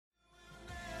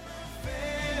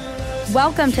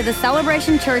Welcome to the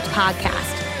Celebration Church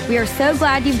podcast. We are so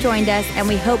glad you've joined us, and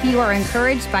we hope you are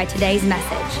encouraged by today's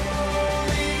message.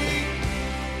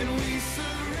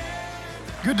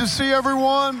 Good to see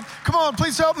everyone. Come on,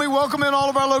 please help me welcome in all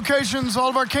of our locations, all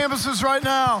of our campuses right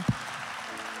now.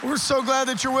 We're so glad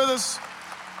that you're with us.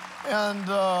 And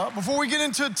before we get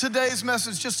into today's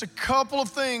message, just a couple of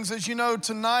things. As you know,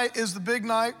 tonight is the big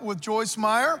night with Joyce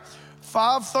Meyer,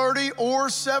 5:30 or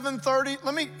 7:30.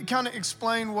 Let me kind of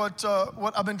explain what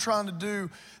I've been trying to do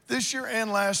this year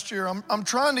and last year. I'm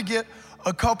trying to get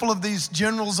a couple of these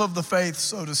generals of the faith,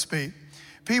 so to speak.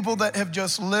 People that have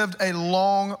just lived a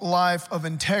long life of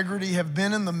integrity, have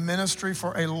been in the ministry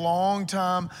for a long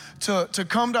time, to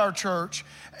come to our church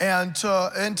and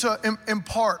to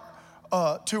impart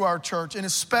to our church, and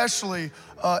especially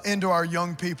into our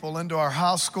young people, into our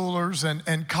high schoolers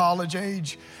and college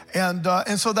age. And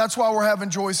so that's why we're having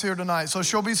Joyce here tonight. So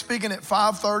she'll be speaking at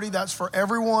 5:30. That's for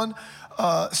everyone.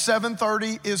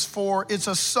 7:30 is it's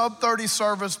a sub-30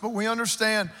 service, but we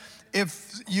understand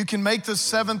if you can make this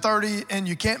 7:30 and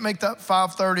you can't make that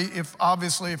 5:30,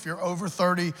 if you're over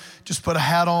 30, just put a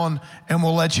hat on and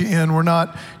we'll let you in. We're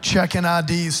not checking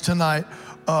IDs tonight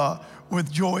with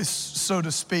Joyce, so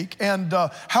to speak. And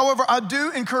however, I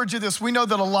do encourage you this. We know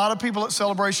that a lot of people at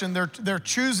Celebration, they're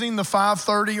choosing the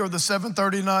 5:30 or the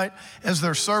 7:30 night as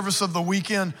their service of the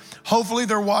weekend. Hopefully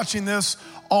they're watching this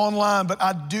online, but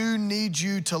I do need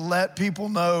you to let people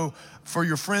know, for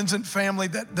your friends and family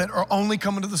that are only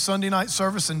coming to the Sunday night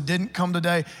service and didn't come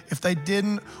today, if they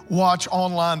didn't watch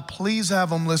online, please have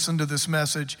them listen to this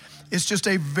message. It's just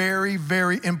a very,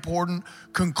 very important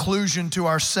conclusion to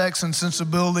our Sex and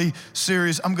Sensibility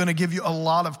series. I'm gonna give you a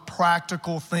lot of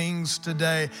practical things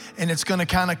today, and it's gonna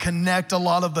kind of connect a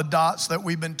lot of the dots that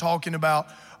we've been talking about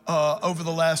over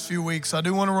the last few weeks. I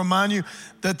do wanna remind you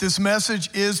that this message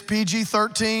is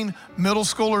PG-13, middle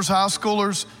schoolers, high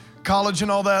schoolers, college and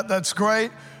all that, that's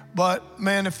great. But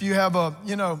man, if you have an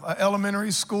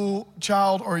elementary school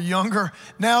child or younger,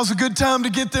 now's a good time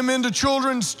to get them into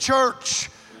children's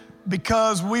church,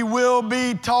 because we will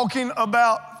be talking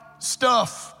about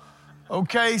stuff,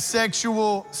 okay?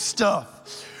 Sexual stuff.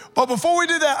 But before we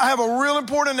do that, I have a real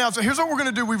important announcement. Here's what we're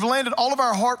gonna do. We've landed all of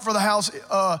our Heart for the House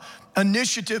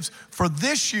initiatives for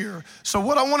this year. So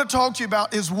what I want to talk to you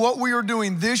about is what we are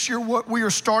doing this year, what we are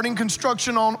starting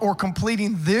construction on or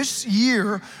completing this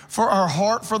year for our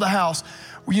Heart for the House.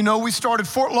 You know, we started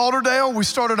Fort Lauderdale. We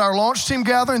started our launch team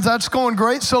gatherings. That's going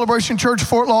great. Celebration Church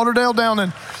Fort Lauderdale down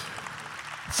in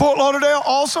Fort Lauderdale,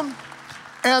 awesome.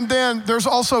 And then there's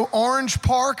also Orange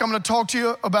Park. I'm gonna talk to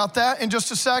you about that in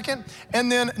just a second.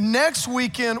 And then next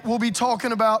weekend, we'll be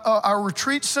talking about our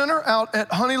retreat center out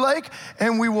at Honey Lake.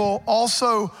 And we will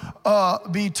also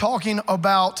be talking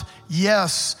about,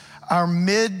 yes, our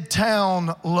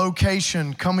Midtown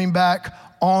location coming back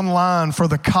online for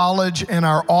the college and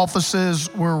our offices.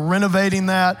 We're renovating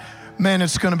that. Man,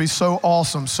 it's gonna be so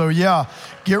awesome. So yeah,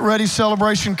 get ready,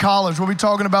 Celebration College. We'll be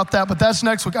talking about that, but that's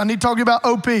next week. I need to talk to you about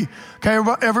OP. Okay,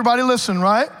 everybody listen,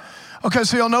 right? Okay,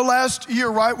 so y'all know last year,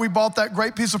 right, we bought that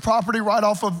great piece of property right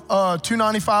off of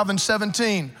 295 and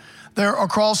 17. There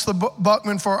across the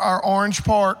Buckman for our Orange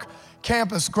Park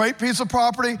campus. Great piece of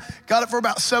property. Got it for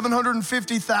about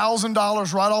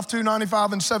 $750,000 right off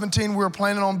 295 and 17. We were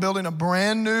planning on building a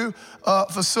brand new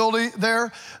facility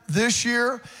there this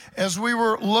year. As we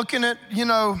were looking at,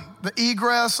 the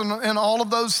egress and all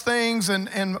of those things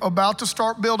and about to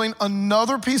start building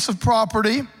another piece of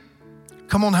property.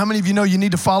 Come on, how many of you know you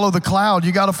need to follow the cloud?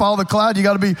 You gotta follow the cloud. You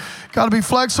gotta be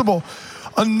flexible.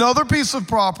 Another piece of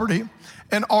property,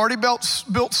 an already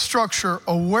built structure,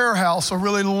 a warehouse, a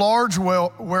really large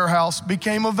warehouse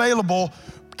became available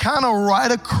kind of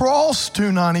right across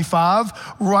 295,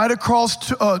 right across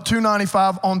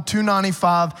 295 on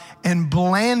 295 and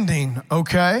Blanding,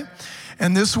 okay?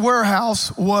 And this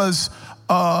warehouse was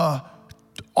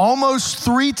almost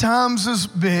 3 times as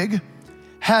big,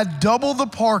 had double the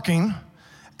parking,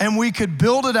 and we could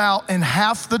build it out in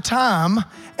half the time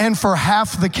and for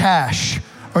half the cash.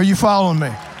 Are you following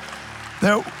me?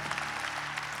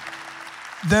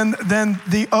 Than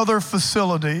the other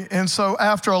facility. And so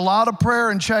after a lot of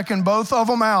prayer and checking both of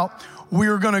them out, we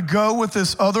are gonna go with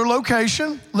this other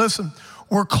location. Listen,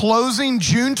 we're closing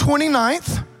June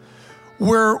 29th.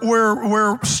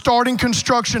 We're starting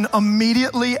construction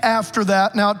immediately after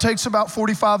that. Now it takes about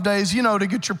 45 days, to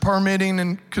get your permitting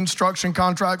and construction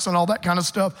contracts and all that kind of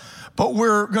stuff. But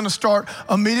we're gonna start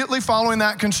immediately following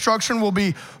that. Construction will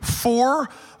be 4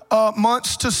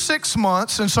 months to 6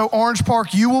 months. And so Orange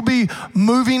Park, you will be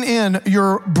moving in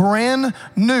your brand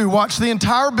new, watch, the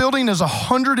entire building is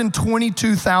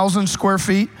 122,000 square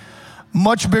feet.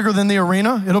 much bigger than the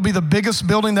arena. It'll be the biggest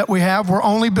building that we have. We're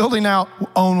only building out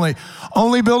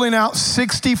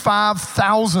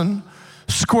 65,000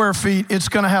 square feet. It's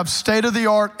gonna have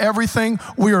state-of-the-art everything.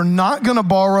 We are not gonna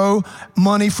borrow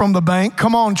money from the bank.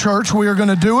 Come on, church, we are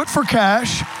gonna do it for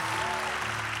cash.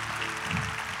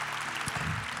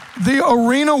 The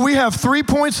arena, we have 3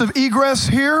 points of egress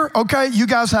here, okay? You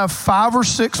guys have 5 or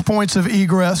 6 points of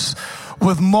egress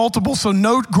with multiple, so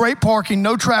no great parking,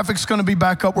 no traffic's gonna be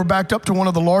back up. We're backed up to one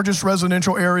of the largest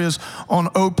residential areas on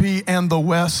OP and the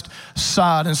west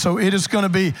side. And so it is gonna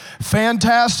be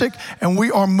fantastic, and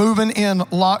we are moving in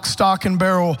lock, stock, and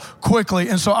barrel quickly.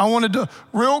 And so I wanted to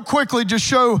real quickly just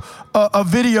show a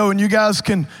video, and you guys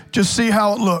can just see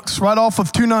how it looks, right off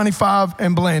of 295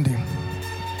 and Blanding.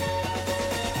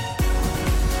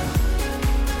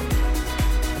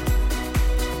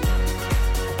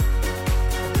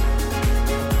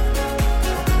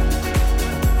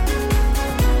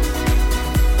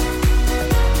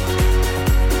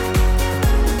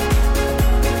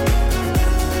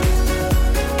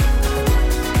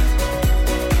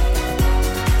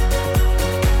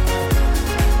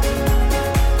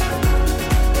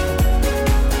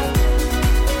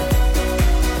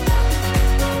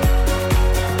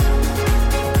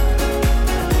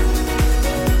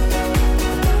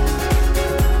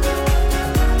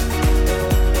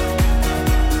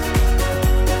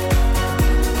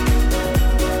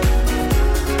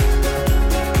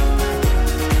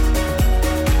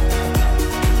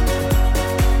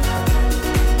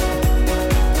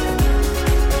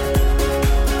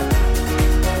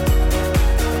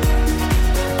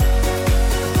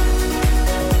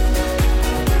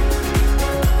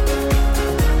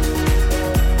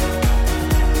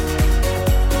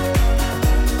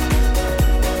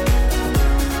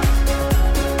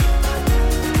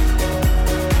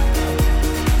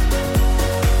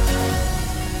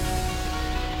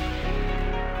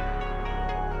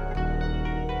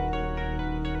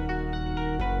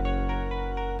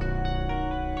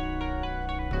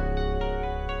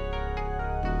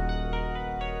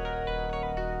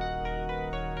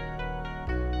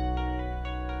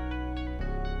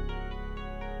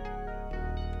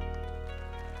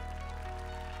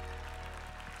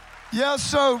 Yeah,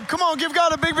 so come on, give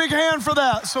God a big, big hand for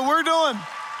that. So we're doing.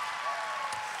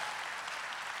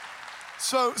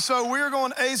 So we are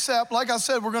going ASAP. Like I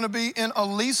said, we're going to be in a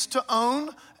lease to own,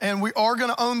 and we are going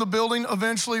to own the building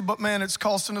eventually, but man, it's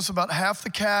costing us about half the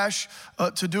cash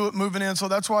to do it moving in. So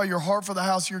that's why your heart for the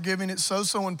house you're giving is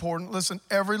so important. Listen,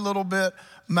 every little bit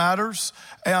matters,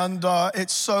 and I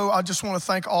just want to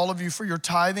thank all of you for your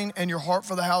tithing and your heart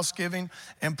for the house giving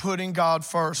and putting God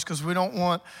first, because we don't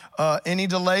want any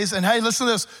delays. And hey, listen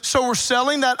to this. So we're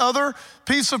selling that other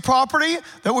piece of property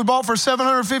that we bought for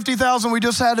 $750,000. We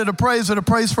just had it appraised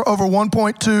for over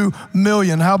 $1.2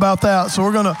 million. How about that? So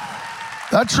we're gonna,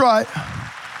 that's right.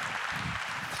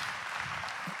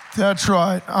 That's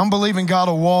right. I'm believing God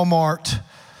of Walmart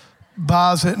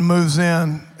buys it and moves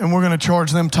in, and we're gonna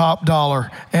charge them top dollar.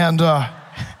 And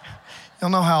y'all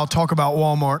know how I talk about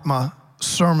Walmart. My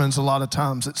sermons, a lot of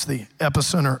times, it's the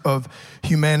epicenter of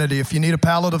humanity. If you need a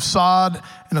pallet of sod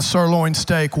and a sirloin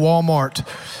steak, Walmart.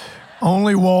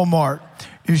 Only Walmart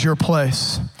is your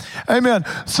place. Amen.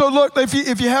 So look, if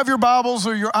you have your Bibles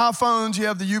or your iPhones, you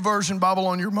have the YouVersion Bible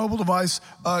on your mobile device,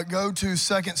 go to 2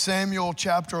 Samuel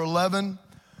chapter 11.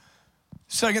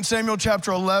 2 Samuel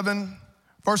chapter 11,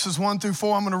 verses 1 through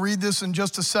 4. I'm going to read this in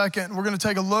just a second. We're going to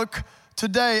take a look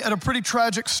today at a pretty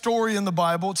tragic story in the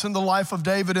Bible. It's in the life of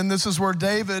David, and this is where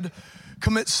David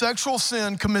commits sexual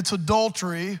sin, commits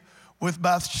adultery with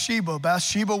Bathsheba.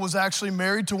 Bathsheba was actually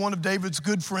married to one of David's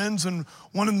good friends and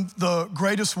one of the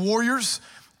greatest warriors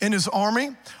in his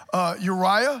army,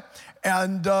 Uriah.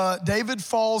 And David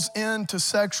falls into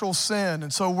sexual sin.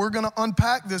 And so we're gonna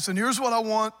unpack this. And here's what I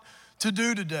want to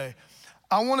do today.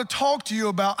 I wanna talk to you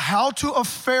about how to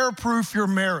affair-proof your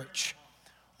marriage,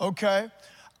 okay?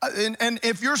 And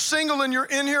if you're single and you're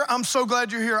in here, I'm so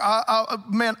glad you're here.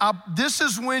 This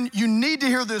is when you need to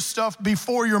hear this stuff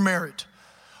before you're married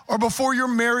or before you're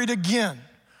married again,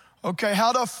 okay?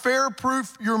 How to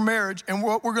affair-proof your marriage. And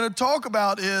what we're gonna talk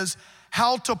about is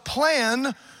how to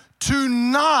plan to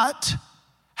not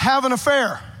have an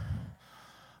affair.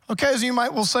 Okay, as you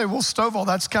might well say, well, Stovall,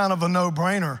 that's kind of a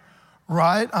no-brainer,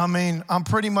 right? I mean, I'm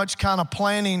pretty much kind of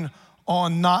planning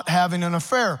on not having an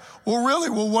affair. Well, really,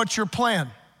 what's your plan?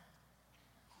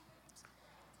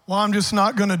 Well, I'm just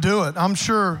not gonna do it. I'm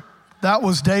sure that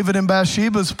was David and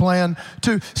Bathsheba's plan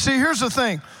too. See, here's the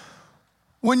thing.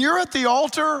 When you're at the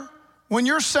altar, when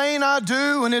you're saying I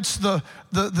do, and it's the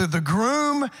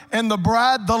groom and the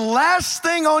bride, the last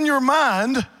thing on your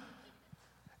mind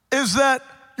is that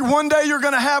one day you're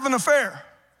going to have an affair.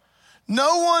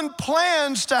 No one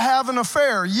plans to have an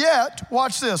affair, yet,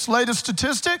 watch this, latest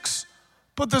statistics,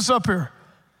 put this up here.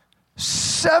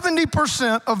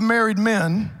 70% of married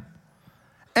men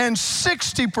and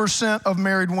 60% of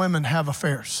married women have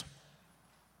affairs.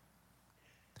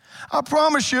 I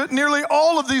promise you, nearly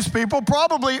all of these people,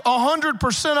 probably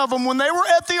 100% of them, when they were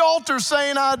at the altar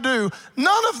saying, I do,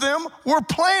 none of them were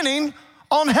planning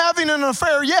on having an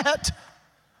affair yet.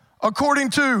 According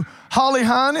to Holly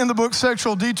Hine in the book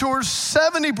Sexual Detours,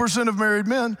 70% of married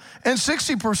men and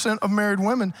 60% of married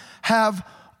women have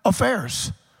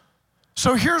affairs.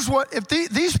 So here's what, if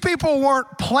these people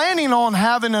weren't planning on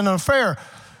having an affair,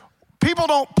 people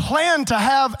don't plan to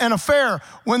have an affair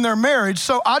when they're married.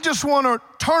 So I just want to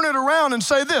turn it around and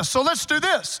say this. So let's do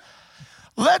this.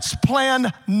 Let's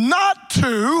plan not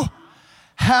to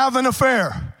have an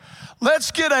affair.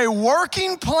 Let's get a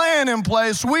working plan in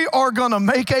place. We are going to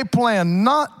make a plan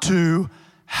not to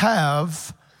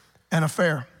have an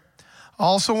affair. I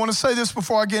also want to say this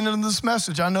before I get into this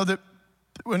message. I know that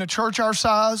in a church our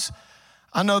size,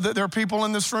 I know that there are people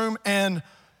in this room and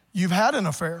you've had an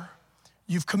affair.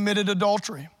 You've committed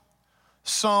adultery.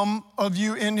 Some of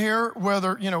you in here,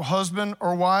 whether, husband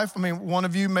or wife, one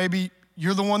of you, maybe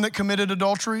you're the one that committed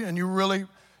adultery and you really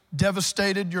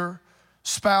devastated your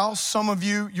spouse. Some of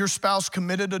you, your spouse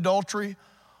committed adultery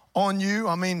on you.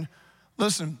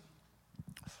 Listen,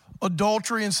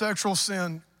 adultery and sexual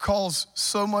sin cause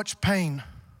so much pain,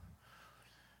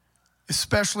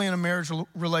 especially in a marriage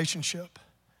relationship.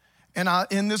 And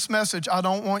in this message, I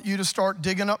don't want you to start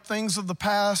digging up things of the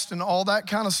past and all that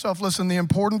kind of stuff. Listen, the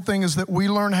important thing is that we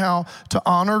learn how to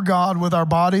honor God with our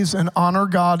bodies and honor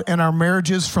God in our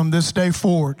marriages from this day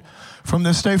forward. From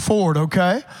this day forward,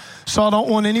 okay? So I don't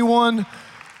want anyone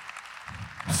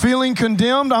feeling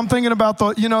condemned. I'm thinking about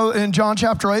in John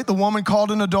chapter 8, the woman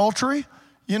caught in adultery,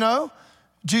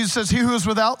 Jesus says, he who is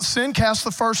without sin cast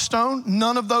the first stone.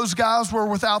 None of those guys were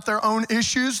without their own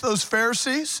issues, those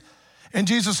Pharisees. And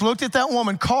Jesus looked at that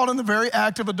woman caught in the very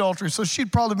act of adultery. So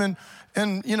she'd probably been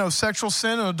in, sexual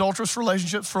sin and adulterous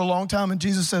relationships for a long time. And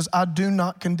Jesus says, I do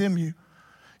not condemn you.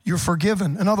 You're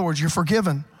forgiven. In other words, you're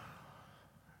forgiven.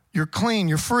 You're clean,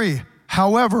 you're free.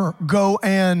 However, go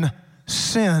and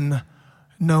sin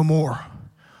no more.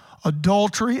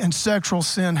 Adultery and sexual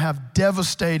sin have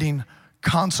devastating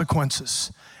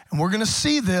consequences. And we're gonna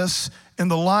see this in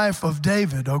the life of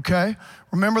David, okay?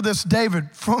 Remember this,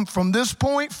 David, from this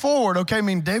point forward, okay?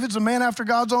 David's a man after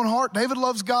God's own heart. David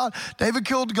loves God. David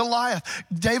killed Goliath.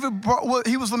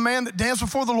 He was the man that danced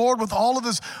before the Lord with all of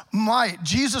his might.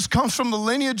 Jesus comes from the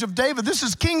lineage of David. This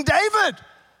is King David.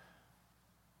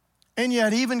 And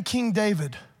yet even King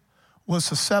David was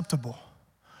susceptible.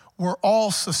 We're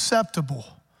all susceptible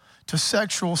to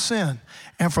sexual sin.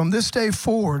 And from this day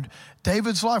forward,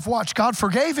 David's life, watch, God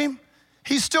forgave him.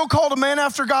 He's still called a man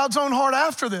after God's own heart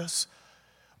after this.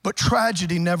 But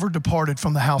tragedy never departed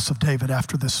from the house of David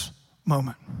after this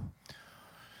moment.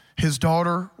 His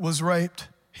daughter was raped.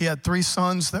 He had 3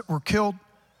 sons that were killed.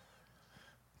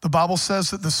 The Bible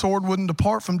says that the sword wouldn't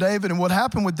depart from David. And what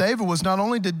happened with David was not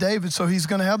only did David, so he's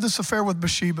gonna have this affair with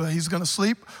Bathsheba. He's gonna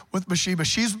sleep with Bathsheba.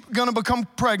 She's gonna become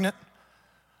pregnant.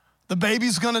 The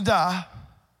baby's gonna die.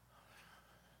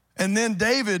 And then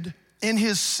David, in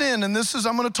his sin, and this is,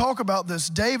 I'm gonna talk about this,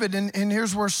 David, and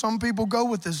here's where some people go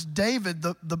with this. David,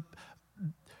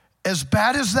 as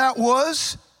bad as that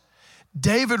was,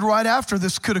 David right after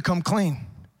this could have come clean.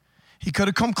 He could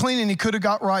have come clean and he could have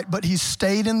got right, but he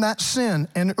stayed in that sin.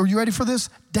 And are you ready for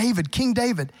this? David, King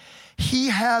David, he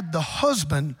had the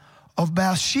husband of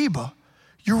Bathsheba,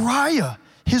 Uriah,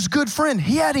 his good friend.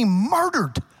 He had him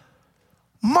murdered.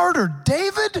 Murdered.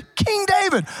 David, King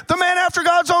David, the man after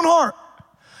God's own heart.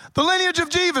 The lineage of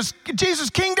Jesus,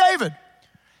 King David.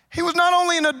 He was not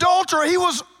only an adulterer, he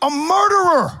was a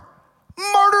murderer.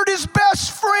 Murdered his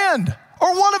best friend,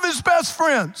 or one of his best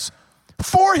friends,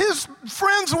 for his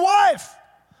friend's wife.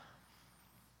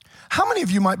 How many of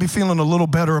you might be feeling a little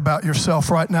better about yourself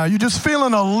right now? You're just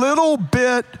feeling a little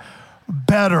bit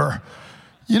better.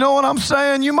 You know what I'm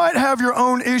saying? You might have your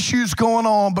own issues going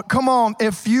on, but come on,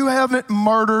 if you haven't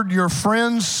murdered your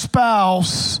friend's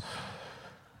spouse,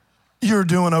 you're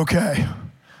doing okay.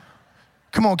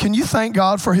 Come on, can you thank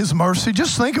God for his mercy?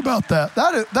 Just think about that.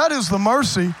 That is the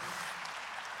mercy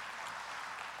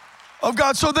of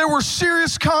God. So there were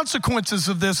serious consequences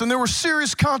of this, and there were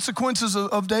serious consequences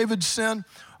of David's sin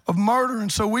of murder.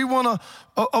 And so we want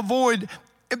to avoid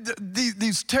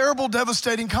these terrible,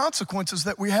 devastating consequences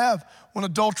that we have when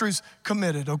adultery's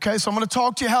committed, okay? So I'm gonna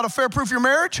talk to you how to fair-proof your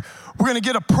marriage. We're gonna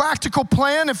get a practical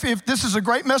plan. If this is a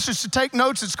great message to take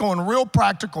notes, it's going real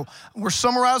practical. We're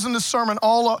summarizing this sermon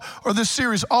all up, or this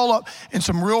series all up in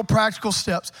some real practical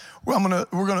steps. We're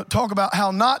gonna talk about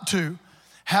how not to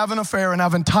have an affair, and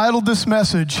I've entitled this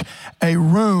message, A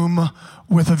Room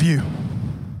with a View.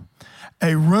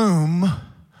 A Room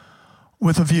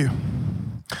with a View.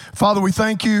 Father, we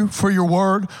thank you for your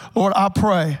word. Lord, I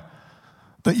pray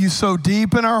that you sow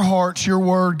deep in our hearts your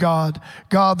word, God.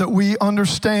 God, that we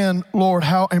understand, Lord,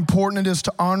 how important it is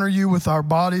to honor you with our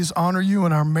bodies, honor you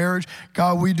in our marriage.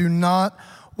 God, we do not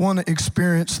want to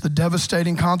experience the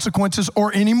devastating consequences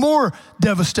or any more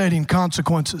devastating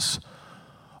consequences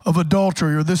of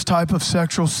adultery or this type of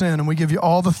sexual sin. And we give you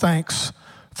all the thanks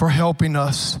for helping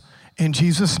us. In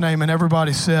Jesus' name, and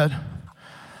everybody said,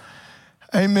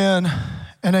 amen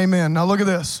and amen. Now look at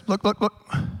this. Look.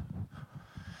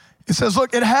 It says,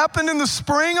 look, it happened in the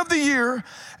spring of the year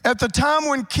at the time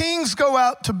when kings go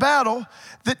out to battle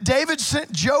that David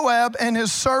sent Joab and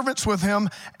his servants with him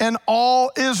and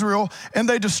all Israel, and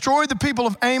they destroyed the people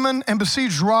of Ammon and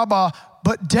besieged Rabbah,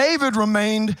 but David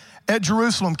remained at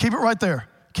Jerusalem. Keep it right there.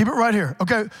 Keep it right here.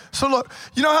 Okay, so look,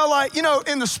 you know how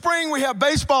in the spring we have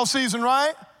baseball season,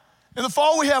 right? In the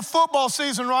fall we have football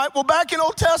season, right? Well, back in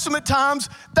Old Testament times,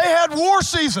 they had war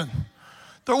season.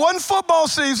 There wasn't football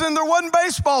season, there wasn't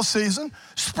baseball season.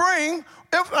 Spring,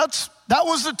 that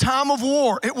was the time of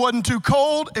war. It wasn't too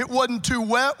cold, it wasn't too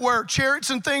wet where chariots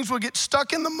and things would get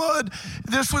stuck in the mud.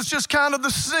 This was just kind of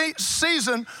the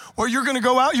season where you're gonna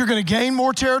go out, you're gonna gain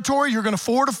more territory, you're gonna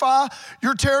fortify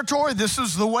your territory. This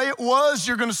is the way it was.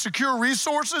 You're gonna secure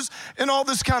resources and all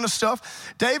this kind of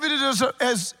stuff. David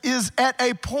is at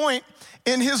a point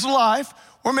in his life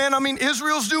where,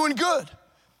 Israel's doing good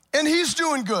and he's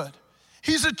doing good.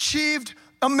 He's achieved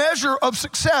a measure of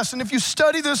success. And if you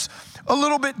study this a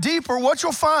little bit deeper, what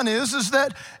you'll find is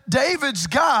that David's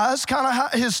guys, kind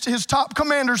of his top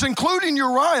commanders, including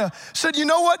Uriah, said, you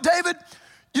know what, David?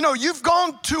 You've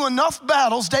gone to enough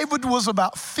battles. David was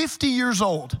about 50 years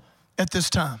old at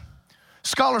this time.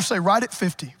 Scholars say right at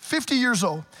 50 years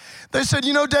old. They said,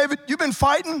 David, you've been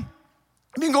fighting.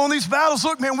 You've been going these battles.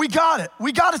 Look, man, we got it.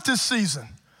 We got it this season.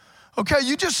 Okay,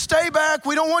 you just stay back.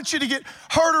 We don't want you to get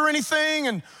hurt or anything.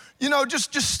 And,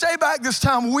 just stay back this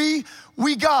time. We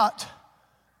got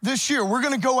this year. We're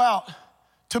going to go out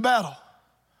to battle.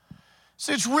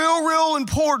 See, it's real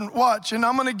important. Watch, and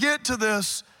I'm going to get to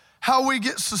this, how we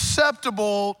get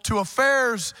susceptible to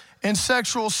affairs and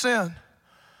sexual sin.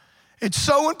 It's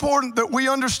so important that we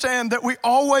understand that we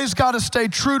always got to stay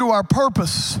true to our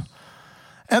purpose.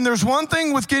 And there's one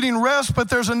thing with getting rest, but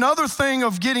there's another thing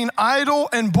of getting idle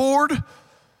and bored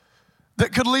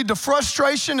that could lead to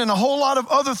frustration and a whole lot of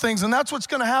other things. And that's what's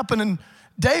gonna happen in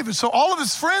David. So all of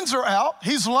his friends are out.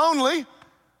 He's lonely.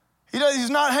 He's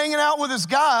not hanging out with his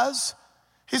guys.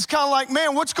 He's kind of like,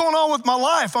 man, what's going on with my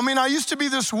life? I used to be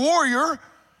this warrior,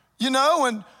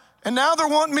 and now they're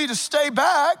wanting me to stay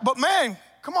back. But man,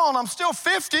 come on, I'm still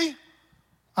 50.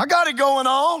 I got it going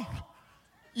on.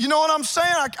 You know what I'm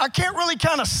saying? I can't really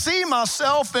kind of see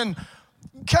myself in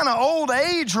kind of old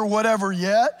age or whatever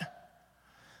yet.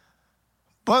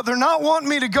 But they're not wanting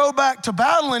me to go back to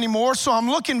battle anymore, so I'm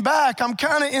looking back. I'm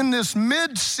kind of in this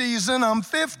mid-season. I'm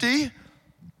 50.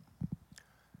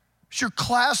 It's your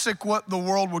classic, what the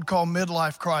world would call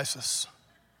midlife crisis.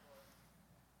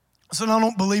 I said, I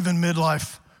don't believe in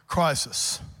midlife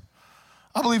crisis.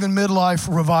 I believe in midlife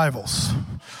revivals.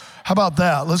 How about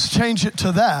that? Let's change it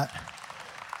to that.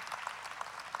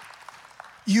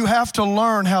 You have to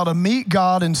learn how to meet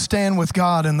God and stand with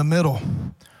God in the middle.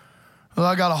 Well,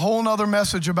 I got a whole nother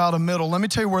message about a middle. Let me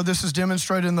tell you where this is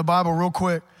demonstrated in the Bible real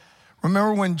quick.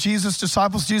 Remember when Jesus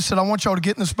said, I want y'all to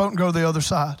get in this boat and go to the other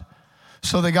side.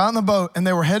 So they got in the boat and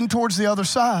they were heading towards the other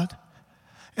side.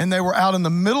 And they were out in the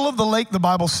middle of the lake, the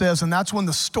Bible says, and that's when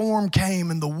the storm came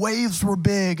and the waves were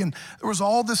big and there was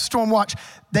all this storm. Watch,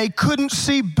 they couldn't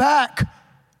see back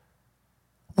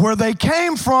where they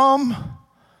came from.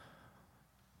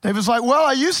 David's like, well,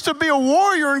 I used to be a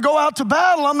warrior and go out to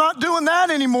battle. I'm not doing that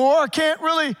anymore. I can't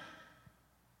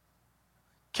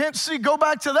go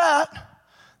back to that.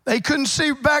 They couldn't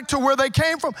see back to where they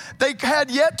came from. They had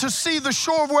yet to see the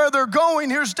shore of where they're going.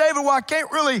 Here's David, well,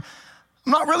 I'm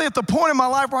not really at the point in my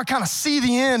life where I kind of see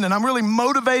the end and I'm really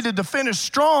motivated to finish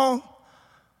strong.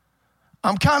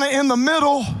 I'm kind of in the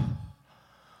middle, a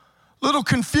little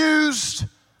confused,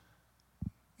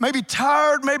 maybe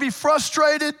tired, maybe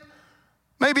frustrated.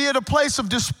 Maybe at a place of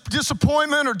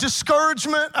disappointment or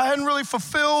discouragement. I hadn't really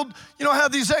fulfilled, I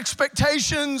had these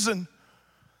expectations and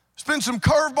There's been some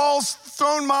curveballs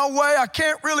thrown my way. I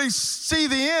can't really see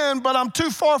the end, but I'm too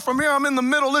far from here. I'm in the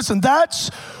middle. Listen, that's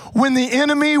when the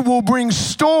enemy will bring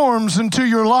storms into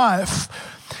your life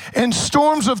and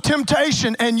storms of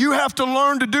temptation, and you have to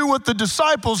learn to do what the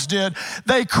disciples did.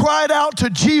 They cried out to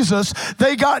Jesus.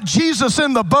 They got Jesus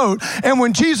in the boat, and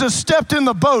when Jesus stepped in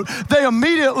the boat, they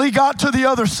immediately got to the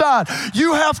other side.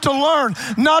 You have to learn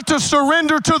not to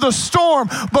surrender to the storm,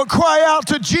 but cry out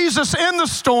to Jesus in the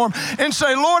storm and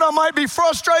say, Lord, I might be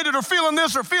frustrated or feeling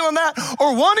this or feeling that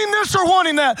or wanting this or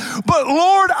wanting that, but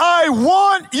Lord, I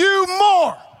want you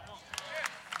more.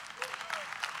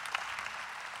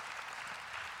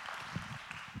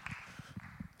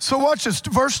 So watch this,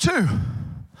 verse 2.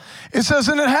 It says,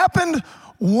 and it happened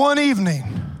one evening.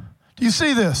 Do you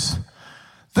see this?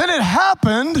 Then it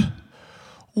happened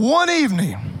one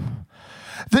evening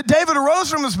that David arose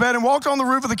from his bed and walked on the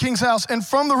roof of the king's house, and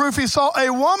from the roof he saw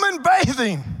a woman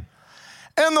bathing,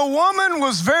 and the woman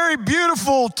was very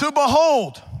beautiful to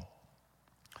behold.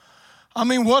 I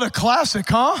mean, what a classic,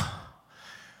 huh?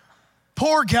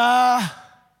 Poor guy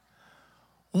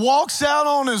walks out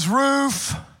on his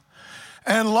roof,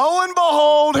 and lo and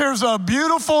behold, here's a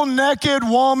beautiful naked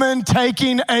woman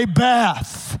taking a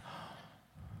bath.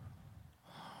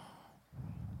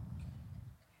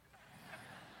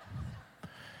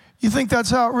 You think that's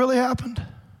how it really happened?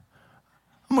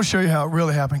 I'm going to show you how it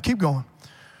really happened. Keep going.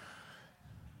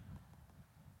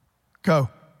 Go.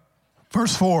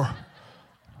 Verse 4.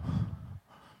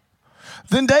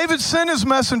 Then David sent his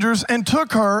messengers and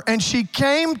took her, and she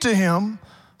came to him.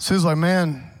 So he's like,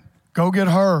 man, go get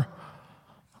her.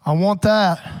 I want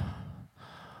that.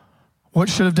 What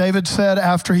should have David said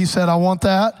after he said, I want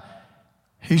that?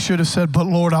 He should have said, but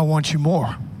Lord, I want you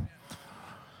more.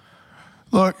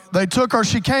 Look, they took her.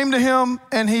 She came to him,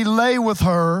 and he lay with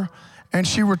her, and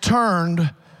she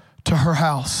returned to her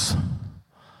house.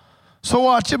 So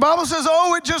watch. The Bible says,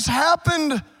 oh, it just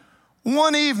happened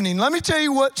one evening. Let me tell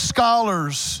you what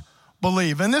scholars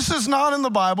believe. And this is not in the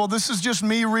Bible. This is just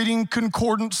me reading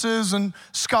concordances and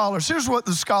scholars. Here's what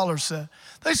the scholars said.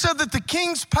 They said that the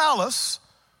king's palace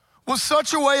was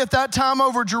such a way at that time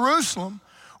over Jerusalem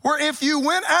where if you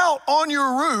went out on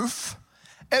your roof,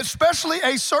 especially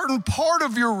a certain part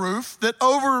of your roof that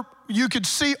you could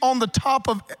see on the top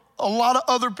of a lot of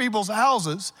other people's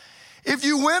houses, if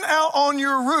you went out on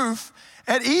your roof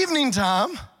at evening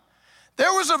time,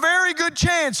 there was a very good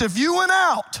chance if you went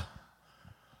out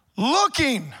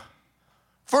looking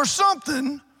for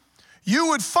something, you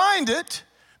would find it,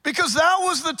 because that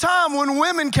was the time when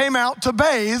women came out to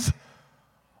bathe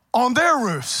on their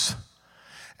roofs.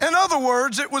 In other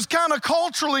words, it was kind of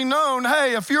culturally known,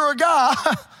 hey, if you're a guy,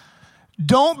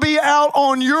 don't be out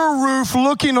on your roof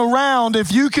looking around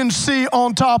if you can see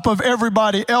on top of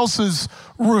everybody else's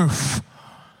roof.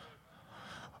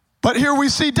 But here we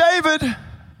see David.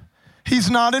 He's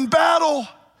not in battle.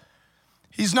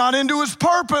 He's not into his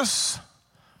purpose.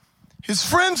 His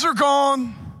friends are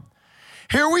gone.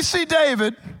 Here we see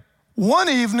David, one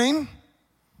evening,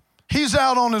 he's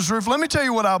out on his roof. Let me tell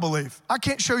you what I believe. I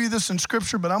can't show you this in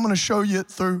scripture, but I'm going to show you it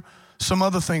through some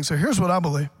other things. So here's what I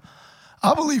believe.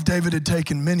 I believe David had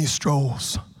taken many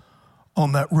strolls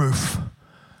on that roof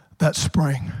that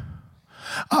spring.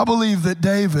 I believe that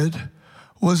David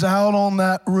was out on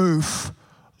that roof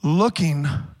looking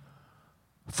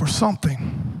for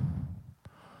something.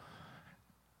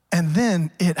 And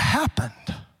then it happened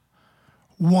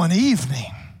one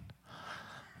evening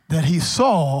that he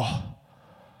saw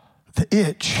the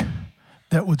itch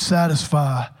that would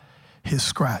satisfy his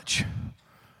scratch,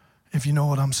 if you know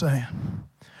what I'm saying.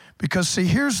 Because see,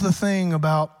 here's the thing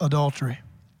about adultery.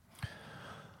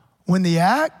 When the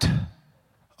act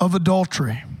of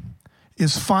adultery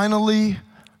is finally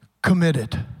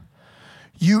committed,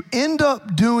 you end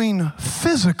up doing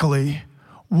physically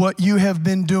what you have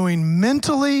been doing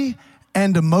mentally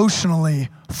and emotionally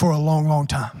for a long, long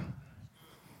time.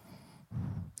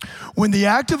 When the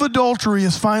act of adultery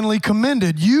is finally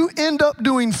committed, you end up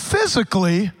doing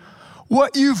physically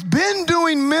what you've been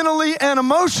doing mentally and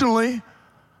emotionally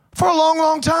for a long,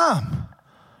 long time.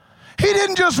 He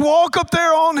didn't just walk up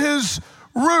there on his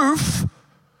roof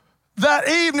that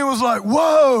evening and was like,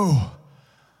 whoa,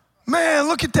 man,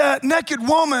 look at that naked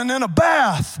woman in a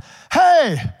bath.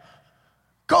 Hey,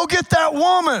 go get that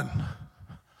woman.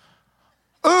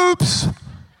 Oops.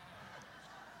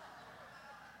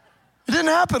 It didn't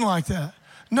happen like that.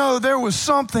 No, there was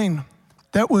something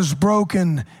that was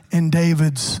broken in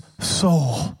David's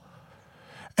soul.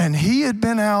 And he had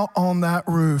been out on that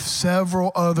roof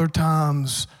several other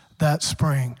times that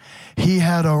spring. He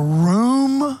had a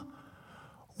room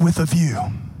with a view.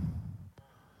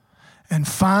 And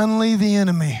finally, the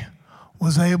enemy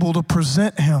was able to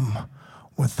present him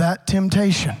with that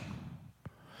temptation,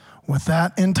 with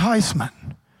that enticement,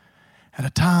 at a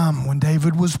time when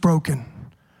David was broken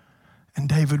and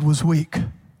David was weak.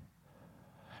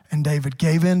 And David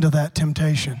gave in to that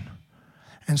temptation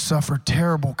and suffered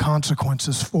terrible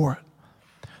consequences for it.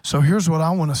 So here's what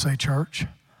I want to say, church.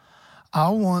 I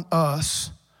want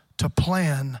us to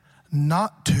plan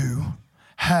not to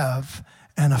have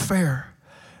an affair,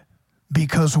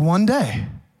 because one day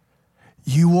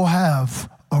you will have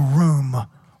a room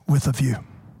with a view.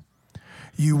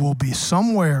 You will be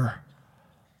somewhere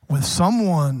with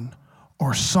someone,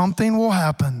 or something will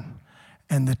happen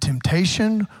and the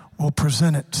temptation will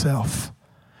present itself.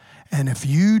 And if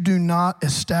you do not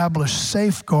establish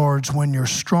safeguards when you're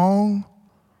strong,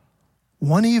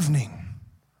 one evening,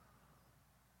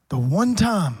 the one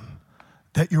time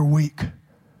that you're weak,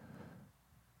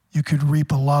 you could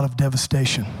reap a lot of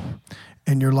devastation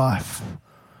in your life.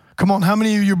 Come on, how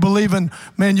many of you are believing,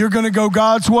 man, you're going to go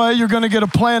God's way, you're going to get a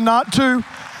plan not to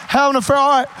have an affair? All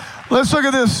right, let's look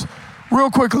at this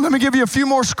real quickly. Let me give you a few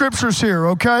more scriptures here,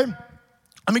 okay?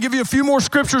 Let me give you a few more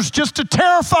scriptures just to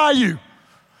terrify you.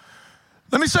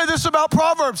 Let me say this about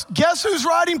Proverbs. Guess who's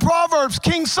writing Proverbs?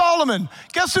 King Solomon.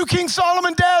 Guess who King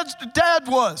Solomon's dad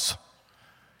was?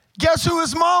 Guess who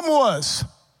his mom was?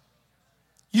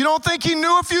 You don't think he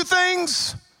knew a few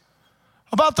things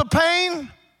about the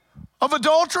pain of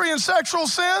adultery and sexual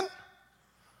sin?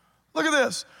 Look at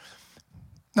this.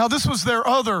 Now, this was their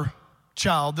other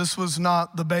child. This was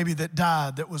not the baby that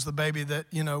died. That was the baby that,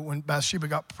 when Bathsheba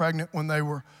got pregnant when they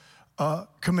were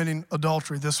committing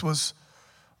adultery. This was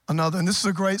another. And this is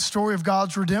a great story of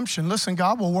God's redemption. Listen,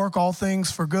 God will work all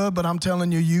things for good, but I'm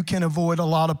telling you, you can avoid a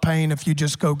lot of pain if you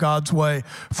just go God's way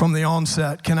from the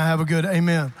onset. Can I have a good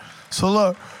amen? So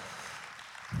look,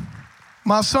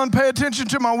 my son, pay attention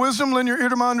to my wisdom, lend your ear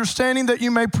to my understanding, that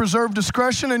you may preserve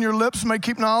discretion and your lips may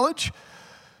keep knowledge.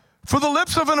 For the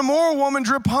lips of an immoral woman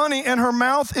drip honey, and her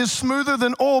mouth is smoother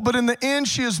than oil, but in the end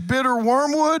she is bitter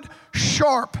wormwood,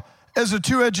 sharp as a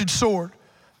two-edged sword.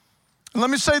 And let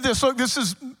me say this, look, this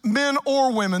is men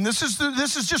or women. This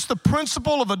is just the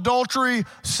principle of adultery,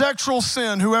 sexual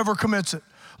sin, whoever commits it.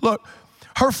 Look,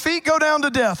 her feet go down to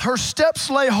death. Her steps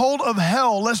lay hold of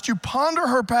hell, lest you ponder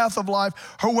her path of life.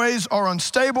 Her ways are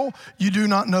unstable. You do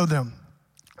not know them.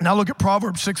 Now look at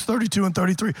Proverbs 6:32 and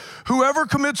 33. Whoever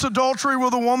commits adultery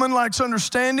with a woman lacks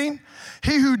understanding.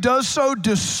 He who does so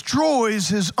destroys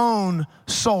his own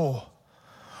soul.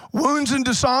 Wounds and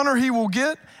dishonor he will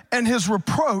get, and his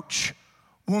reproach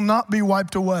will not be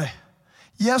wiped away.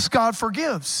 Yes, God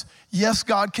forgives. Yes,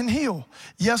 God can heal.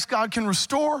 Yes, God can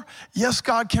restore. Yes,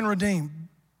 God can redeem.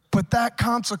 But that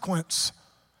consequence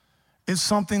is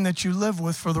something that you live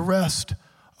with for the rest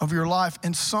of your life.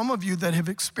 And some of you that have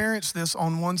experienced this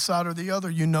on one side or the other,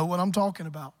 you know what I'm talking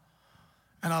about.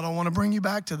 And I don't want to bring you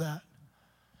back to that.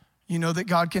 You know that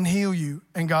God can heal you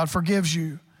and God forgives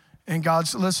you. And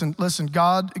listen,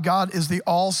 God is the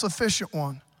all-sufficient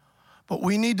one. But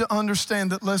we need to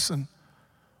understand that, listen,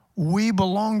 we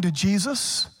belong to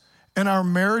Jesus, and our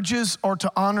marriages are to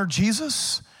honor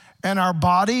Jesus, and our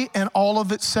body and all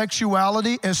of its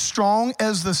sexuality, as strong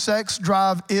as the sex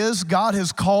drive is, God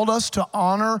has called us to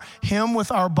honor him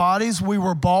with our bodies. We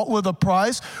were bought with a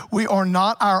price. We are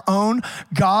not our own.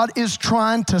 God is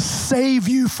trying to save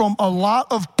you from a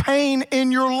lot of pain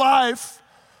in your life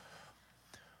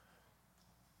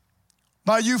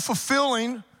by you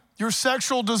fulfilling your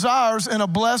sexual desires in a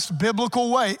blessed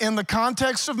biblical way, in the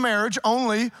context of marriage,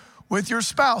 only with your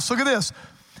spouse. Look at this.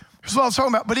 Here's what I was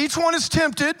talking about. But each one is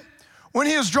tempted when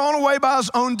he is drawn away by his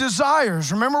own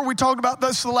desires. Remember, we talked about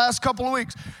this the last couple of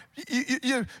weeks.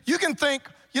 You can think,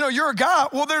 you're a guy.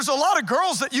 Well, there's a lot of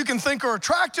girls that you can think are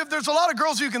attractive. There's a lot of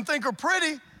girls you can think are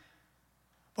pretty.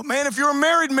 But man, if you're a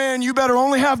married man, you better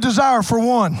only have desire for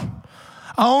one.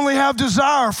 I only have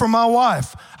desire for my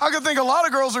wife. I can think a lot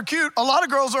of girls are cute, a lot of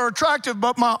girls are attractive,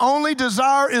 but my only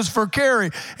desire is for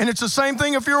Carrie. And it's the same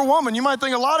thing if you're a woman. You might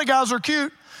think a lot of guys are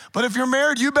cute, but if you're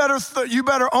married, you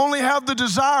better only have the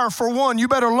desire for one. You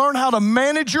better learn how to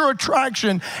manage your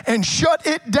attraction and shut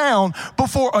it down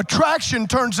before attraction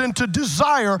turns into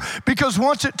desire, because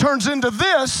once it turns into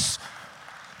this,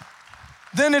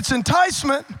 then it's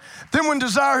enticement. Then when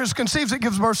desire is conceived, it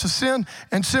gives birth to sin,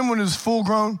 and sin, when it is full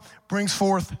grown, brings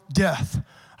forth death.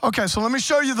 Okay, so let me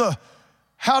show you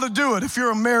how to do it if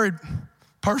you're a married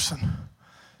person.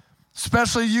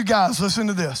 Especially you guys, listen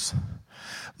to this.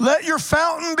 Let your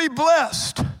fountain be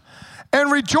blessed,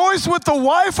 and rejoice with the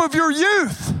wife of your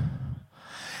youth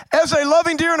as a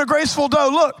loving deer and a graceful doe.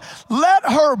 Look, let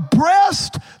her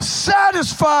breast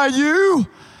satisfy you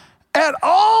at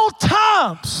all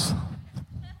times.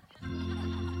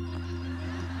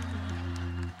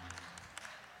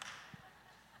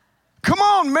 Come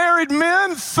on, married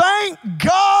men, thank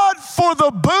God for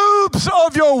the boobs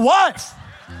of your wife.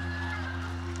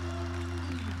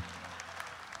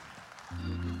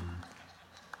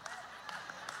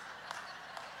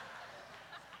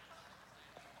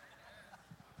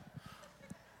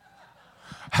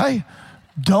 Hey,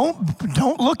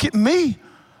 don't look at me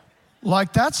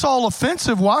like that's all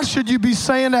offensive. Why should you be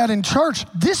saying that in church?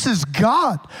 This is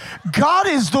God. God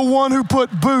is the one who put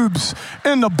boobs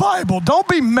in the Bible. Don't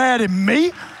be mad at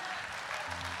me.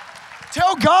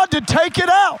 Tell God to take it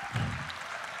out.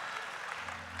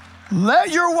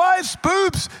 Let your wife's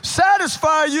boobs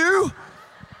satisfy you.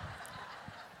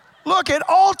 Look, at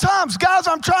all times, guys,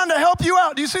 I'm trying to help you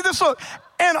out. Do you see this? Look.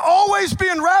 And always be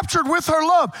enraptured with her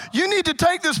love. You need to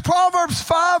take this Proverbs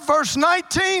 5, verse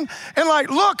 19, and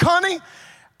like, look, honey,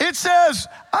 it says,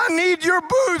 I need your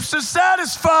boobs to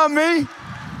satisfy me.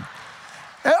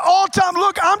 At all times,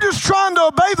 look, I'm just trying to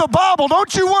obey the Bible.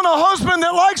 Don't you want a husband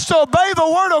that likes to obey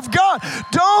the word of God?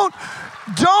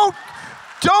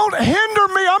 Don't hinder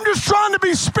me. I'm just trying to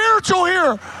be spiritual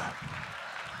here.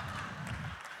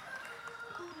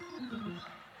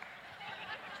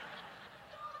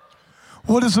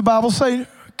 What does the Bible say?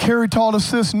 Carrie taught us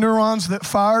this: neurons that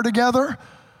fire together,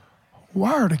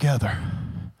 wire together.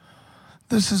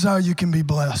 This is how you can be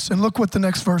blessed. And look what the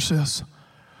next verse is.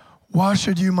 Why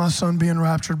should you, my son, be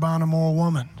enraptured by an immoral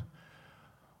woman?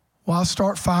 Why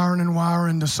start firing and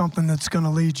wiring to something that's going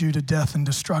to lead you to death and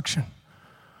destruction?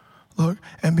 Look,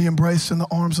 and be embraced in the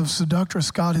arms of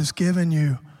seductress. God has given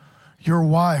you your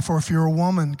wife, or if you're a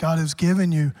woman, God has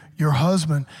given you your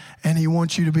husband, and he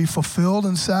wants you to be fulfilled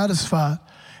and satisfied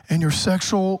in your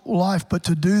sexual life. But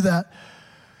to do that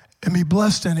and be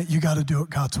blessed in it, you got to do it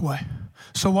God's way.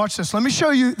 So watch this. Let me show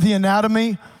you the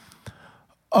anatomy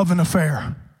of an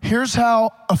affair. Here's how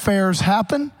affairs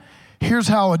happen. Here's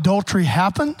how adultery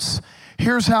happens.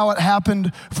 Here's how it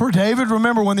happened for David.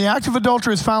 Remember, when the act of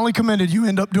adultery is finally committed, you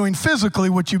end up doing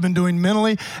physically what you've been doing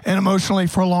mentally and emotionally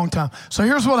for a long time. So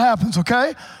here's what happens,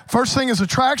 okay? First thing is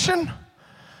attraction.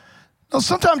 Now,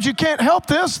 sometimes you can't help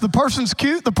this. The person's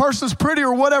cute, the person's pretty,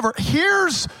 or whatever.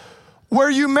 Here's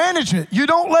where you manage it. You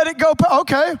don't let it go,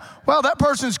 okay, well, that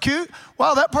person's cute.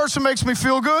 Wow, that person makes me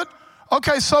feel good.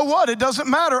 Okay, so what? It doesn't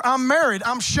matter. I'm married.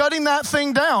 I'm shutting that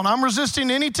thing down. I'm resisting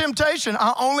any temptation.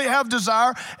 I only have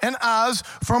desire and eyes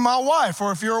for my wife,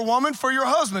 or if you're a woman, for your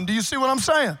husband. Do you see what I'm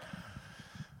saying?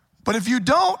 But if you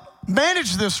don't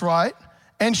manage this right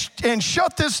and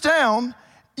shut this down,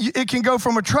 it can go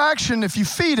from attraction. If you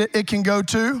feed it, it can go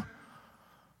to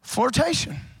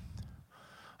flirtation.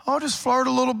 Oh, just flirt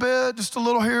a little bit, just a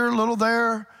little here, a little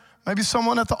there. Maybe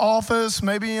someone at the office,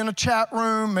 maybe in a chat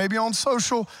room, maybe on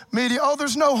social media. Oh,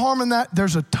 there's no harm in that.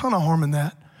 There's a ton of harm in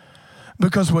that.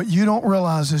 Because what you don't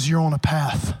realize is you're on a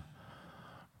path.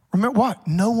 Remember what?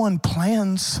 No one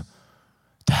plans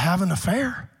to have an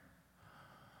affair.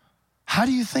 How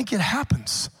do you think it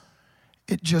happens?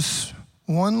 It just,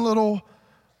 one little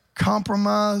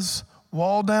compromise,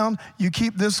 wall down, you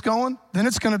keep this going, then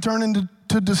it's going to turn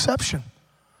into deception.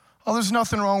 Oh, there's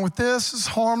nothing wrong with this. It's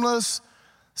harmless.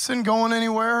 This isn't going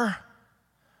anywhere.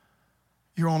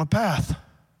 You're on a path.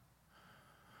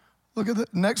 Look at the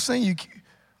next thing.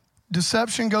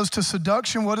 Deception goes to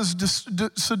seduction. What is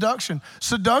seduction?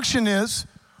 Seduction is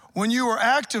when you are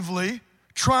actively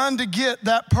trying to get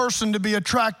that person to be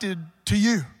attracted to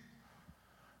you.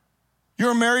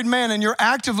 You're a married man and you're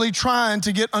actively trying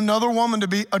to get another woman to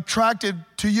be attracted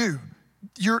to you.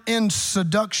 You're in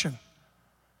seduction.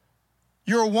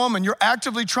 You're a woman. You're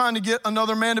actively trying to get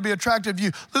another man to be attracted to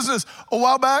you. Listen to this. A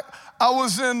while back, I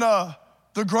was in the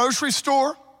grocery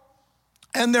store,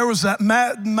 and there was that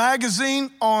magazine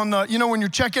on, when you're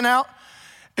checking out.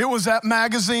 It was that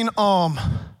magazine,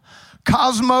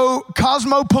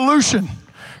 Cosmopollution.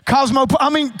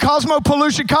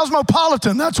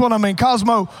 Cosmopolitan. That's what I mean,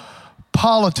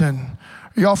 Cosmopolitan.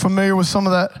 Are y'all familiar with some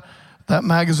of that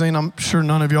magazine? I'm sure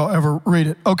none of y'all ever read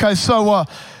it. Okay, so...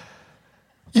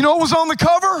 you know what was on the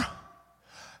cover?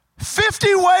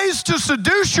 50 ways to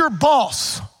seduce your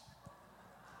boss.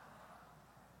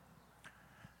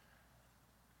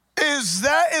 Is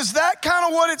that kind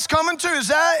of what it's coming to? Is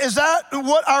that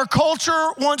what our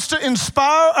culture wants to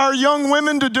inspire our young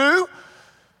women to do?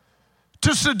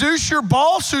 To seduce your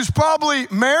boss who's probably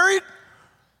married?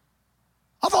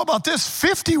 I thought about this,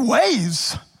 50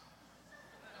 ways.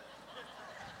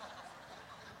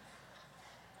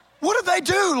 What do they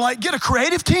do? Like get a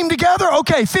creative team together?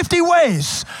 Okay, 50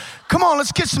 ways. Come on,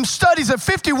 let's get some studies at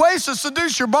 50 ways to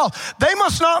seduce your boss. They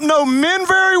must not know men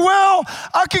very well.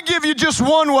 I could give you just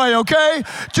one way, okay?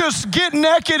 Just get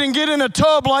naked and get in a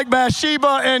tub like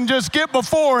Bathsheba and just get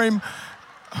before him.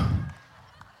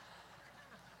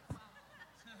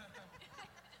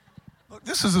 Look,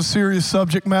 this is a serious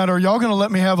subject matter. Are y'all gonna let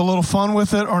me have a little fun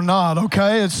with it or not,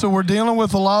 okay? So we're dealing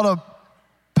with a lot of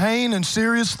pain and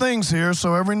serious things here,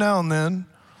 so every now and then,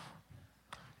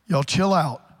 y'all chill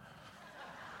out.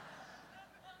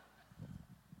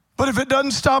 But if it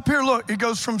doesn't stop here, look, it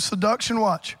goes from seduction,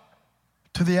 watch,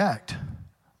 to the act.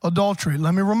 Adultery.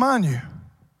 Let me remind you,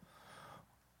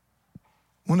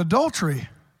 when adultery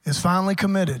is finally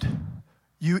committed,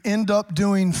 you end up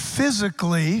doing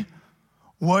physically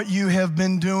what you have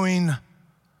been doing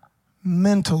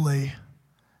mentally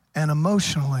and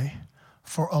emotionally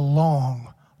for a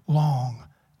long, long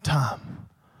time.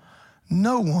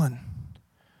 No one,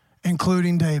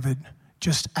 including David,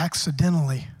 just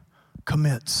accidentally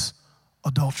commits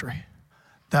adultery.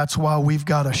 That's why we've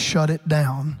got to shut it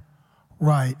down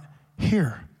right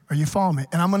here. Are you following me?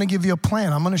 And I'm going to give you a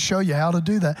plan. I'm going to show you how to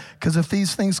do that, because if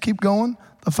these things keep going,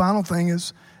 the final thing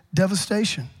is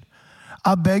devastation.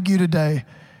 I beg you today,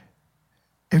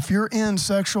 if you're in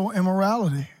sexual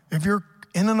immorality, if you're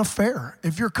in an affair,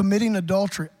 if you're committing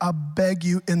adultery, I beg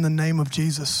you in the name of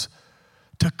Jesus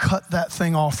to cut that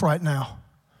thing off right now.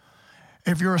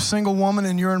 If you're a single woman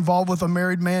and you're involved with a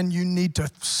married man, you need to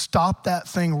stop that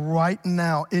thing right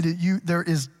now. There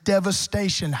is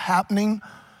devastation happening,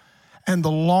 and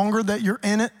the longer that you're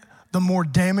in it, the more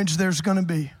damage there's gonna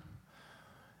be.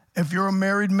 If you're a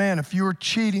married man, if you're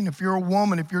cheating, if you're a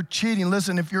woman, if you're cheating,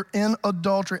 listen, if you're in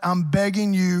adultery, I'm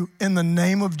begging you in the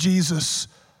name of Jesus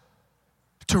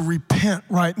to repent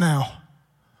right now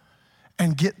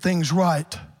and get things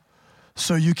right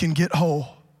so you can get whole.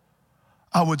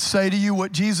 I would say to you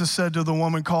what Jesus said to the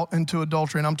woman caught into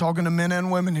adultery, and I'm talking to men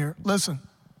and women here. Listen,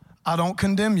 I don't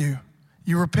condemn you.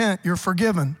 You repent, you're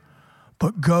forgiven,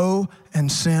 but go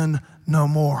and sin no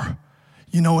more.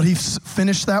 You know what he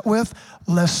finished that with?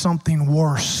 Lest something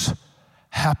worse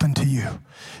happen to you.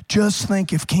 Just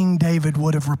think if King David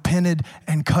would have repented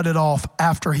and cut it off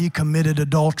after he committed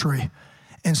adultery,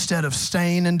 instead of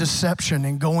staying in deception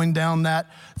and going down that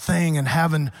thing and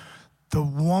having the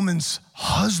woman's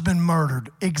husband murdered.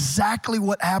 Exactly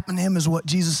what happened to him is what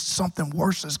Jesus, something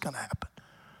worse is gonna happen.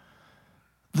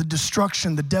 The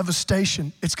destruction, the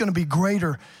devastation, it's gonna be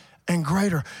greater and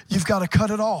greater. You've gotta cut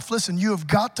it off. Listen, you have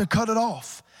got to cut it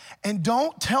off. And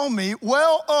don't tell me,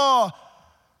 well,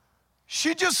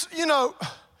 she just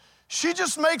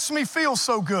makes me feel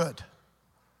so good.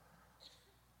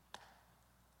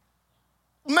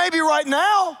 Maybe right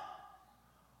now.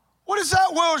 What is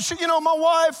that? Well, my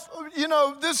wife,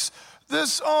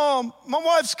 my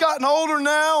wife's gotten older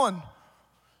now, and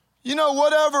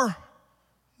whatever.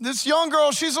 This young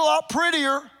girl, she's a lot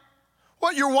prettier.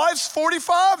 What, your wife's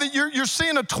 45? You're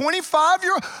seeing a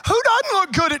 25-year-old? Who doesn't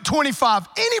look good at 25?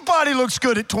 Anybody looks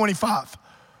good at 25.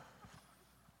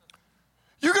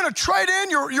 You're gonna trade in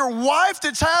your wife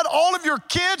that's had all of your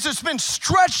kids, that's been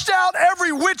stretched out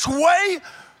every which way?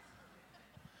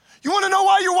 You wanna know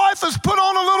why your wife has put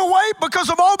on a little weight? Because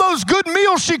of all those good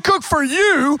meals she cooked for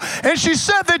you, and she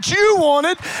said that you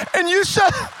wanted, and you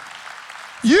said,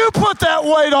 you put that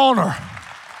weight on her.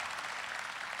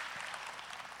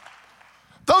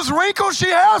 Those wrinkles she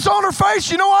has on her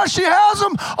face, you know why she has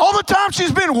them? All the time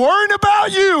she's been worrying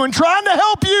about you and trying to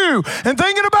help you and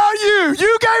thinking about you.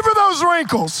 You gave her those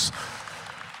wrinkles.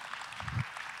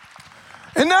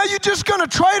 And now you're just gonna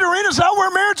trade her in? Is that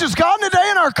where marriage has gotten today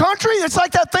in our country? It's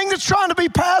like that thing that's trying to be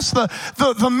passed,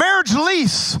 the marriage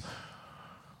lease.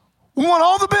 We want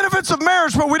all the benefits of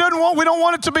marriage, but we don't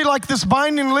want it to be like this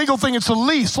binding legal thing. It's a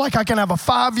lease, like I can have a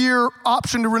 5-year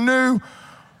option to renew.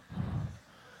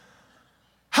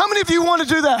 How many of you want to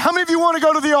do that? How many of you want to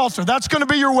go to the altar? That's gonna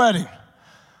be your wedding.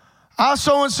 I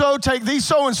so-and-so take these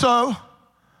so-and-so.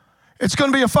 It's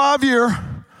gonna be a 5-year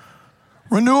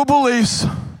renewable lease.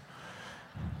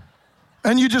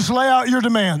 And you just lay out your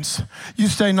demands. You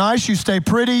stay nice, you stay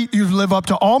pretty, you live up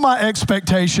to all my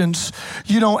expectations.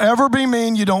 You don't ever be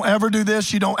mean, you don't ever do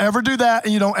this, you don't ever do that,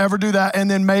 and you don't ever do that, and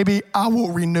then maybe I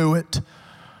will renew it.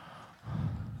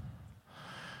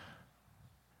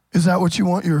 Is that what you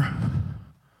want your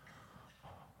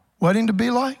wedding to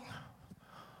be like?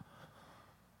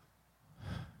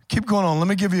 Keep going on,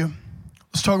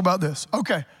 let's talk about this.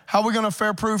 Okay, how are we gonna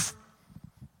affair-proof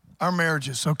our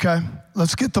marriages, okay?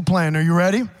 Let's get the plan. Are you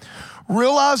ready?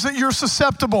 Realize that you're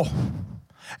susceptible.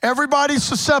 Everybody's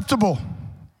susceptible.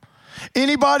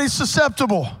 Anybody's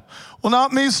susceptible. Well,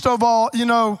 not me, Stovall.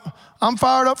 I'm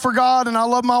fired up for God and I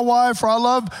love my wife or I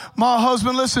love my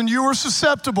husband. Listen, you were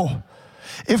susceptible.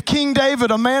 If King David,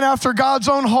 a man after God's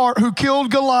own heart, who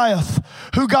killed Goliath,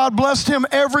 who God blessed him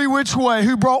every which way,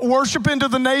 who brought worship into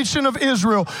the nation of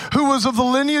Israel, who was of the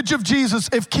lineage of Jesus,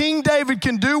 if King David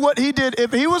can do what he did,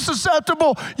 if he was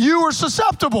susceptible, you were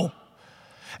susceptible.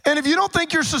 And if you don't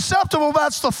think you're susceptible,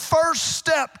 that's the first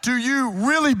step to you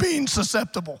really being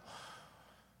susceptible.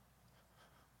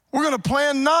 We're going to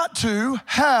plan not to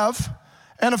have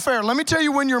an affair. Let me tell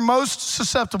you when you're most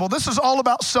susceptible. This is all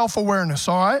about self-awareness,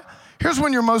 all right? Here's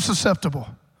when you're most susceptible.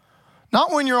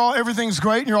 Not when everything's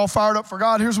great and you're all fired up for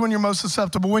God. Here's when you're most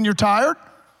susceptible. When you're tired.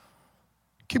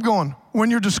 Keep going.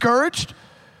 When you're discouraged.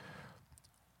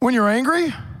 When you're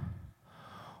angry.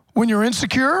 When you're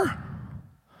insecure.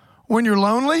 When you're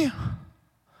lonely.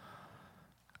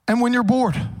 And when you're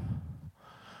bored.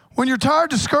 When you're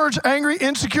tired, discouraged, angry,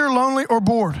 insecure, lonely, or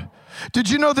bored. Did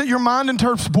you know that your mind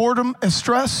interprets boredom as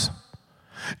stress?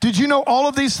 Did you know all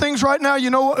of these things right now?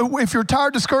 You know, if you're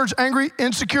tired, discouraged, angry,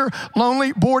 insecure,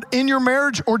 lonely, bored in your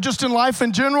marriage or just in life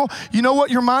in general, you know what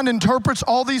your mind interprets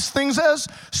all these things as?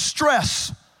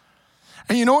 Stress.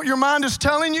 And you know what your mind is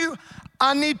telling you?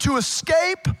 I need to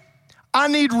escape. I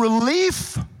need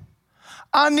relief.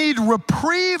 I need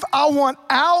reprieve. I want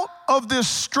out of this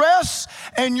stress.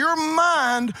 And your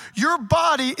mind, your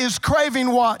body is craving,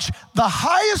 watch, the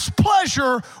highest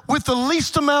pleasure with the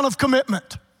least amount of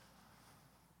commitment.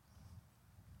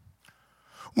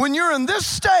 When you're in this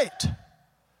state,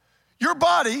 your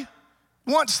body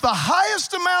wants the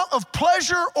highest amount of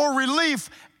pleasure or relief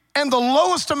and the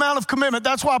lowest amount of commitment.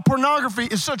 That's why pornography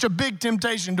is such a big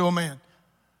temptation to a man.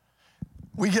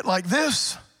 We get like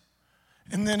this,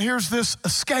 and then here's this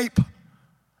escape.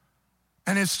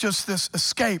 And it's just this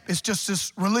escape. It's just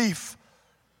this relief.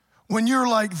 When you're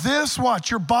like this,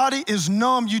 watch, your body is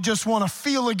numb. You just want to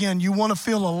feel again. You want to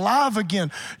feel alive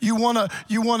again.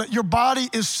 Your body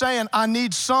is saying, I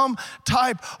need some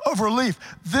type of relief.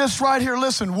 This right here,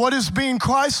 listen, what is being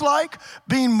Christ-like?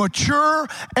 Being mature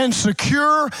and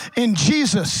secure in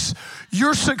Jesus.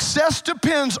 Your success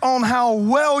depends on how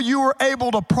well you are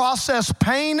able to process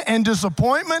pain and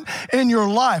disappointment in your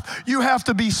life. You have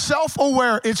to be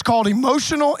self-aware. It's called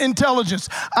emotional intelligence.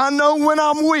 I know when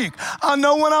I'm weak. I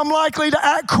know when I'm likely to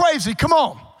act crazy. Come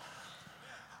on.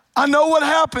 I know what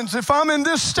happens if I'm in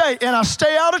this state and I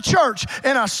stay out of church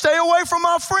and I stay away from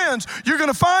my friends. You're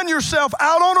going to find yourself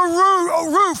out on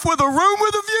a roof with a room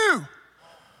with a view.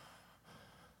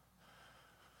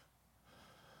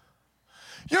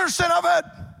 You understand, I've had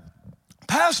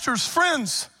pastors,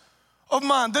 friends of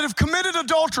mine that have committed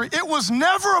adultery. It was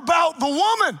never about the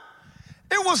woman.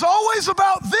 It was always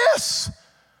about this.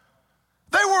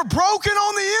 They were broken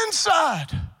on the inside.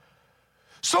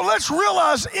 So let's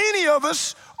realize any of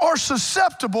us are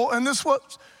susceptible, and this is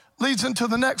what leads into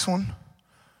the next one.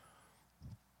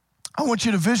 I want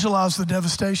you to visualize the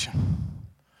devastation.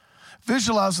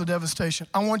 Visualize the devastation.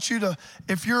 I want you to,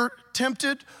 if you're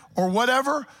tempted or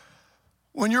whatever,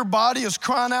 when your body is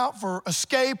crying out for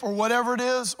escape or whatever it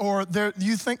is, or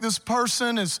you think this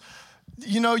person is,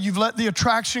 you've let the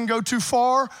attraction go too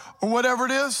far or whatever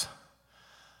it is,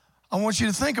 I want you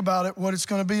to think about it, what it's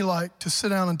going to be like to sit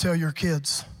down and tell your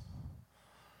kids.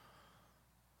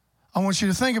 I want you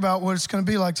to think about what it's going to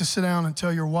be like to sit down and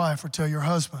tell your wife or tell your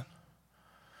husband.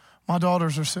 My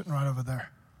daughters are sitting right over there.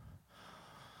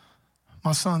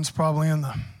 My son's probably in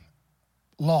the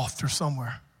loft or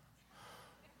somewhere.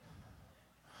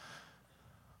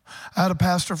 I had a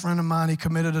pastor friend of mine, he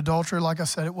committed adultery. Like I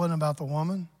said, it wasn't about the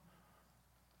woman.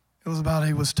 It was about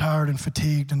he was tired and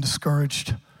fatigued and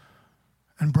discouraged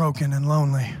and broken and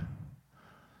lonely.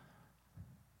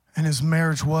 And his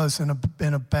marriage was in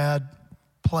a bad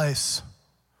place.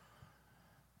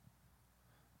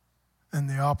 And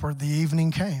the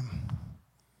evening came.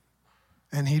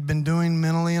 And he'd been doing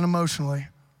mentally and emotionally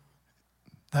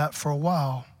that for a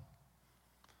while.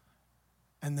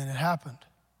 And then it happened.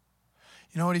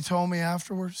 You know what he told me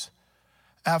afterwards?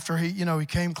 After he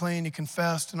came clean, he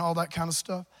confessed and all that kind of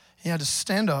stuff. He had to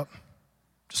stand up,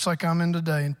 just like I'm in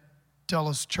today, and tell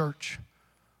his church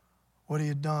what he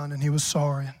had done. And he was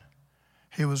sorry. And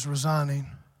he was resigning.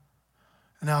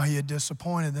 And how he had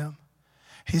disappointed them.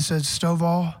 He said,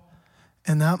 Stovall,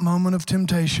 in that moment of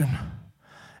temptation,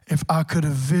 if I could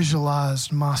have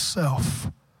visualized myself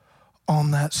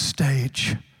on that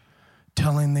stage,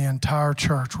 telling the entire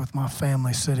church with my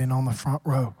family sitting on the front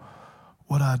row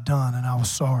what I'd done and I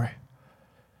was sorry,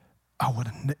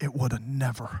 it would have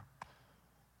never.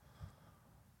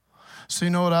 So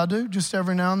you know what I do? Just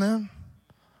every now and then,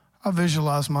 I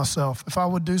visualize myself. If I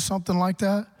would do something like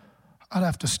that, I'd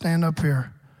have to stand up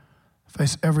here,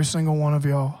 face every single one of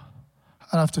y'all,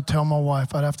 I'd have to tell my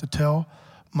wife. I'd have to tell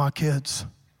my kids.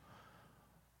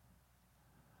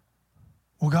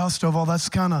 Well, God, Stovall, that's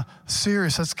kind of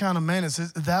serious. That's kind of, man, is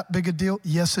it that big a deal?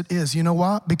 Yes, it is. You know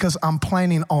why? Because I'm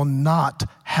planning on not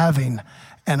having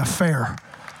an affair.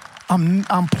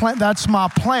 That's my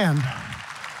plan.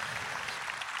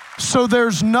 So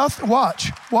there's nothing,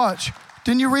 watch.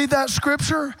 Didn't you read that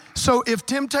scripture? So if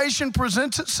temptation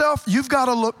presents itself, you've got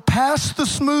to look past the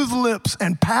smooth lips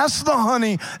and past the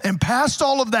honey and past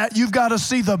all of that. You've got to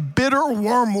see the bitter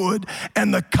wormwood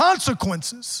and the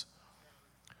consequences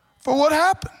for what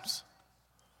happens.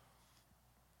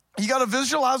 You got to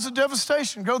visualize the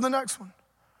devastation. Go to the next one.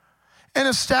 And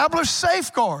establish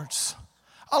safeguards.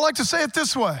 I like to say it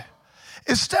this way.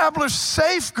 Establish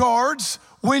safeguards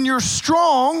when you're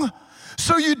strong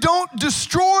so you don't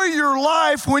destroy your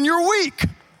life when you're weak.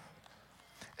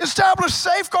 Establish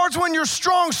safeguards when you're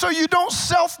strong so you don't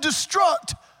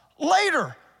self-destruct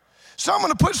later. So I'm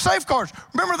going to put safeguards.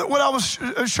 Remember that what I was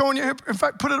showing you? In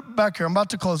fact, put it back here. I'm about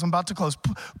to close.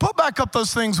 Put back up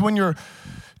those things when you're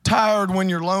tired, when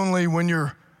you're lonely, when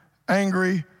you're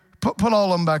angry. Put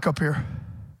all of them back up here.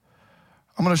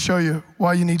 I'm going to show you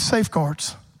why you need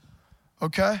safeguards.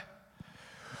 Okay?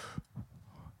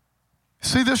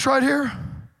 See this right here?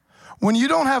 When you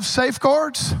don't have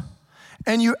safeguards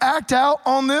and you act out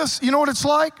on this, you know what it's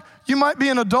like? You might be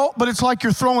an adult, but it's like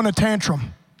you're throwing a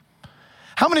tantrum.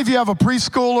 How many of you have a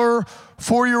preschooler,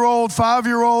 4-year-old,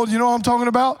 5-year-old? You know what I'm talking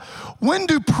about? When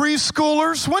does a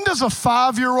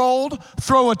 5-year-old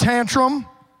throw a tantrum?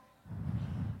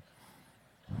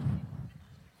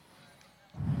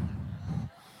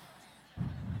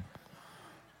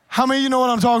 How many of you know what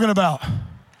I'm talking about?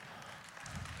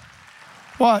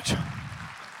 Watch.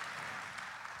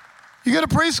 You get a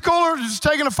preschooler just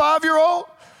taking a 5-year-old.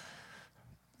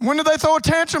 When do they throw a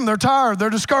tantrum? They're tired.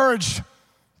 They're discouraged.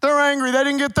 They're angry. They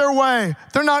didn't get their way.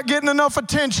 They're not getting enough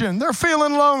attention. They're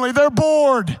feeling lonely. They're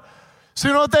bored. So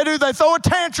you know what they do? They throw a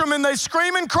tantrum and they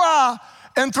scream and cry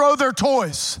and throw their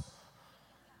toys.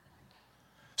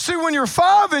 See, when you're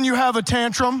 5 and you have a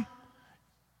tantrum,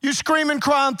 you scream and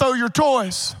cry and throw your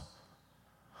toys.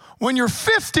 When you're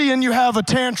 50 and you have a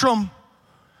tantrum,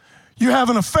 you have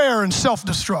an affair and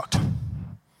self-destruct.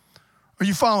 Are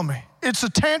you following me? It's a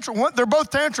tantrum. They're both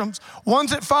tantrums.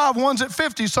 One's at 5, one's at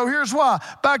 50. So here's why.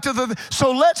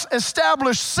 So let's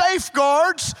establish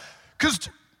safeguards, because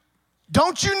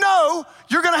don't you know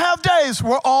you're going to have days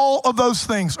where all of those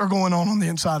things are going on the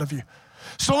inside of you.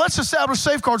 So let's establish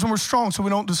safeguards when we're strong so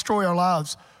we don't destroy our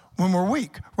lives when we're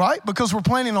weak, right? Because we're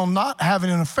planning on not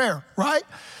having an affair, right?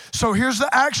 So here's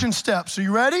the action steps. Are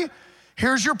you ready?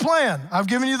 Here's your plan. I've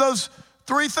given you those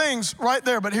 3 things right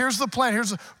there, but here's the plan.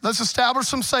 Let's establish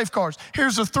some safeguards.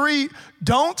 Here's the 3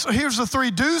 don'ts. Here's the 3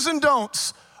 do's and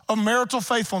don'ts of marital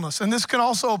faithfulness. And this can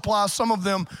also apply, some of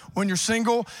them, when you're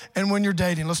single and when you're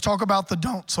dating. Let's talk about the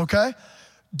don'ts, okay?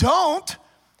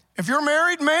 If you're a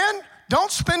married man,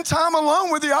 don't spend time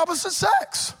alone with the opposite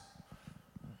sex.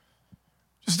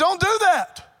 Just don't do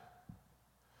that.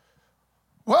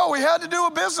 Well, we had to do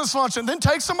a business luncheon. Then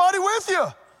take somebody with you.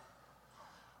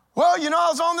 Well, I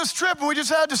was on this trip and we just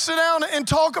had to sit down and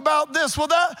talk about this. Well,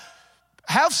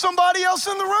 have somebody else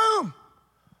in the room.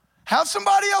 Have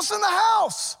somebody else in the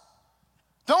house.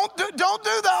 Don't do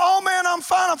that. Oh man, I'm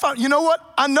fine. You know what?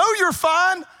 I know you're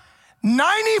fine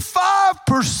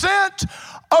 95%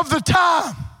 of the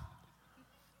time.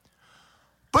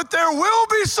 But there will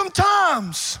be some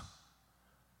times.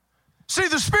 See,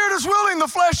 the spirit is willing, the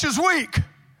flesh is weak.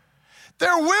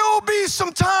 There will be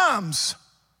some times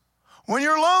when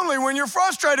you're lonely, when you're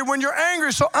frustrated, when you're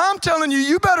angry. So I'm telling you,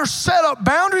 you better set up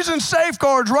boundaries and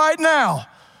safeguards right now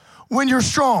when you're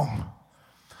strong.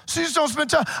 So you just don't spend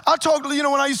time. I talked, when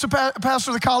I used to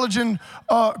pastor the college and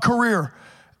career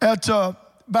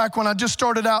back when I just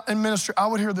started out in ministry, I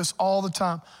would hear this all the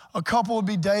time. A couple would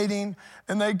be dating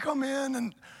and they'd come in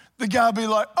and the guy would be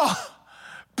like, "Oh,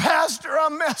 Pastor, I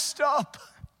messed up.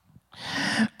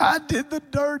 I did the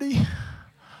dirty.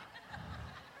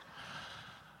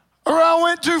 Or I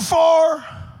went too far.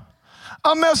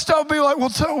 I messed up." Be like, "Well,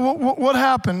 what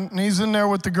happened?" And he's in there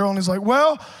with the girl and he's like,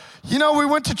 "Well, we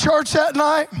went to church that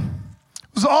night.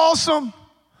 It was awesome."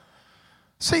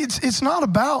 See, it's not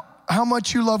about how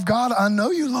much you love God. I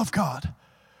know you love God.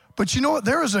 But you know what?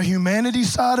 There is a humanity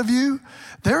side of you.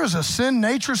 There is a sin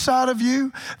nature side of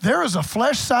you. There is a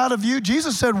flesh side of you.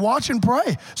 Jesus said, watch and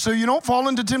pray so you don't fall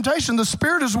into temptation. The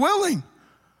spirit is willing,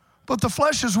 but the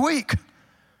flesh is weak.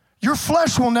 Your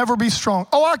flesh will never be strong.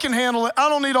 Oh, I can handle it. I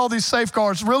don't need all these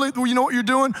safeguards. Really, you know what you're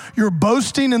doing? You're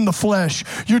boasting in the flesh.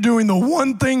 You're doing the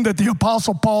one thing that the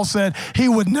Apostle Paul said he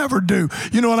would never do.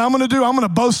 You know what I'm going to do? I'm going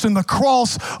to boast in the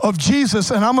cross of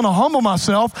Jesus, and I'm going to humble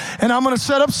myself, and I'm going to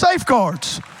set up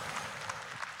safeguards.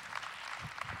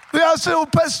 Yeah, I said, well,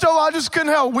 Pastor, I just couldn't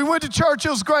help. We went to church.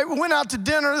 It was great. We went out to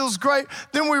dinner. It was great.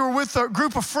 Then we were with a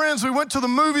group of friends. We went to the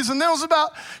movies, and then it was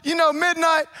about,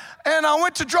 midnight, and I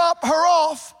went to drop her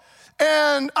off.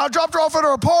 And I dropped her off at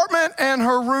her apartment, and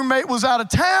her roommate was out of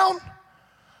town.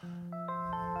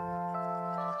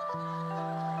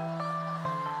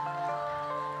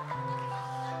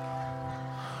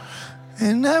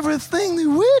 And everything that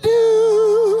we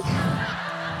do,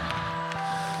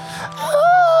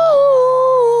 oh,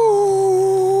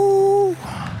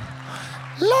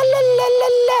 la la la la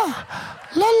la,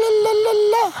 la la la la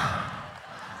la.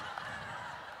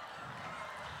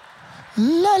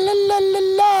 La la la la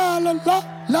la la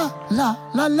la la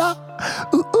la la.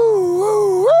 Ooh ooh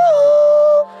ooh ooh.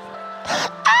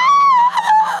 Ah!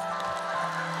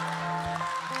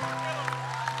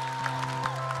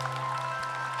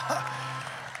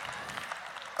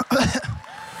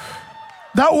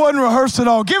 That wasn't rehearsed at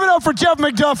all. Give it up for Jeff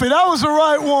McDuffie. That was the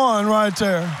right one right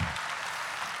there.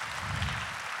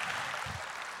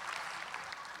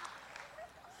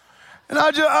 And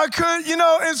I couldn't,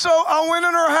 and so I went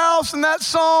in her house, and that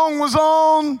song was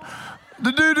on,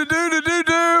 and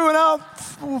I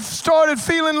started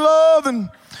feeling love, and,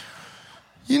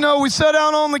 we sat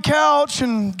down on the couch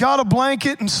and got a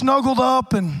blanket and snuggled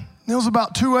up, and it was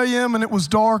about 2 a.m., and it was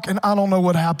dark, and I don't know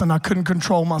what happened. I couldn't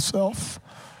control myself.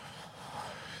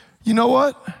 You know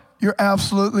what? You're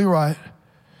absolutely right.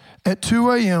 At 2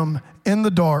 a.m., in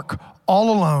the dark, all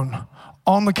alone,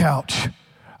 on the couch,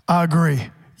 I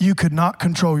agree. You could not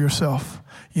control yourself.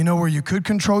 You know where you could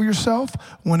control yourself?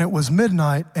 When it was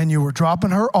midnight and you were dropping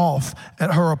her off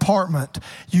at her apartment.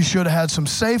 You should have had some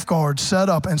safeguards set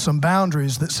up and some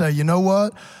boundaries that say, you know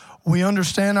what? We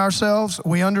understand ourselves.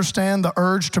 We understand the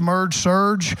urge to merge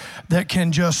surge that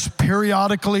can just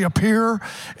periodically appear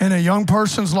in a young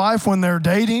person's life when they're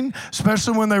dating,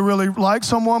 especially when they really like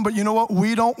someone. But you know what?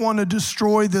 We don't want to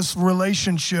destroy this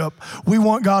relationship. We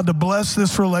want God to bless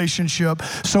this relationship.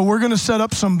 So we're going to set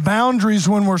up some boundaries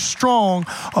when we're strong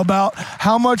about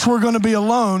how much we're going to be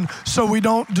alone so we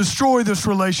don't destroy this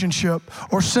relationship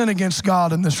or sin against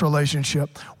God in this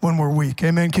relationship when we're weak.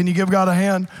 Amen. Can you give God a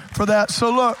hand for that?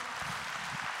 So look.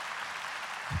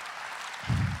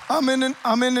 I'm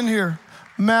in here.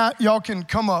 Matt, y'all can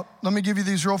come up. Let me give you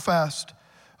these real fast.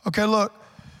 Okay, look.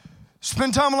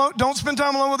 Spend time alone. Don't spend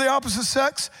time alone with the opposite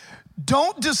sex.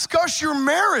 Don't discuss your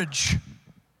marriage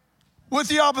with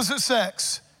the opposite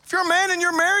sex. If you're a man and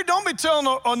you're married, don't be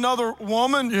telling another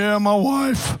woman, yeah, my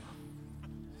wife,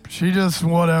 she just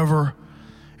whatever.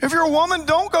 If you're a woman,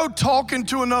 don't go talking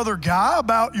to another guy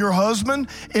about your husband.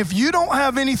 If you don't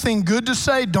have anything good to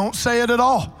say, don't say it at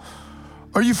all.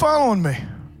 Are you following me?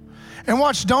 And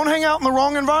watch, don't hang out in the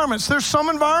wrong environments. There's some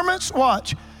environments,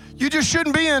 watch, you just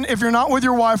shouldn't be in if you're not with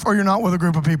your wife or you're not with a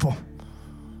group of people.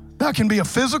 That can be a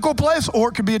physical place, or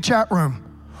it could be a chat room,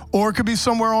 or it could be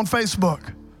somewhere on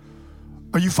Facebook.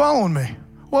 Are you following me?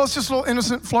 Well, it's just a little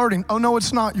innocent flirting. Oh, no,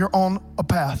 it's not. You're on a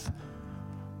path.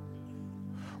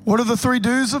 What are the 3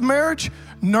 do's of marriage?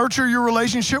 Nurture your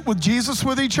relationship with Jesus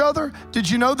with each other. Did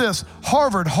you know this?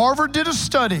 Harvard did a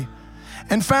study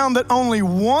and found that only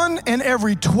 1 in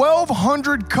every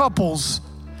 1,200 couples,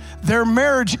 their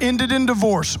marriage ended in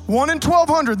divorce. 1 in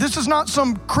 1,200. This is not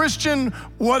some Christian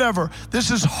whatever.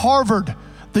 This is Harvard.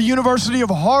 The University of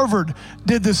Harvard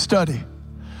did this study.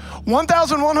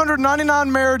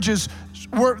 1,199 marriages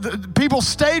where people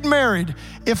stayed married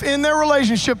if in their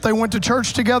relationship they went to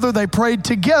church together, they prayed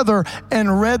together,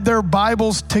 and read their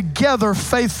Bibles together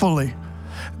faithfully.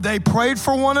 They prayed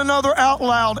for one another out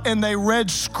loud, and they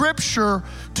read scripture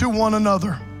to one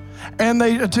another, and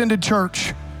they attended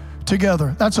church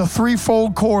together. That's a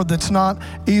 3-fold cord that's not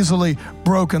easily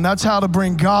broken. That's how to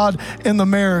bring God in the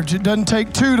marriage. It doesn't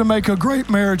take 2 to make a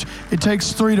great marriage. It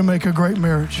takes 3 to make a great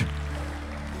marriage.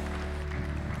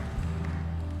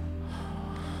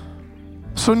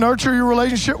 So nurture your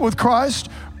relationship with Christ.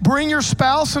 Bring your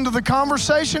spouse into the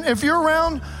conversation. If you're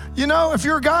around, if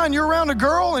you're a guy and you're around a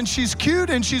girl and she's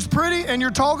cute and she's pretty and you're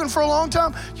talking for a long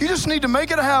time, you just need to make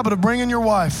it a habit of bringing your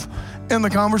wife in the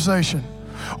conversation.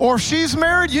 Or if she's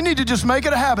married, you need to just make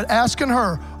it a habit asking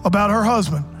her about her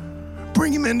husband.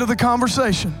 Bring him into the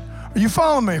conversation. Are you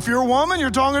following me? If you're a woman,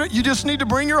 you just need to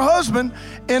bring your husband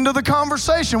into the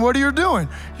conversation. What are you doing?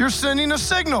 You're sending a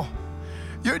signal.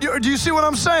 Do you see what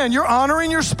I'm saying? You're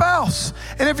honoring your spouse.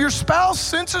 And if your spouse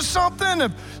senses something,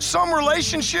 if some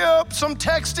relationship, some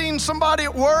texting, somebody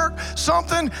at work,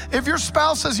 something, if your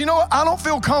spouse says, you know what, I don't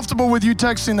feel comfortable with you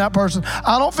texting that person.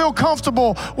 I don't feel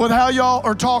comfortable with how y'all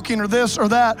are talking or this or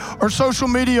that or social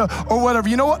media or whatever.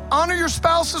 You know what? Honor your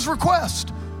spouse's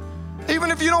request. Even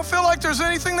if you don't feel like there's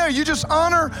anything there, you just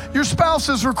honor your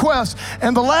spouse's request.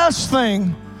 And the last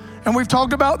thing, and we've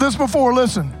talked about this before,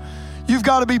 listen, you've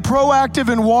got to be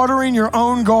proactive in watering your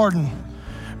own garden,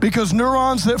 because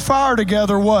neurons that fire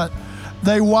together, what?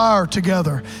 They wire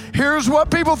together. Here's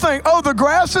what people think. Oh, the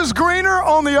grass is greener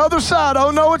on the other side. Oh,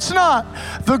 no, it's not.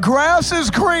 The grass is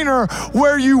greener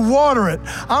where you water it.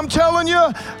 I'm telling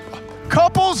you,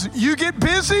 couples, you get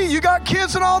busy, you got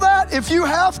kids and all that. If you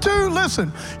have to,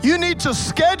 listen, you need to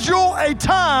schedule a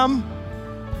time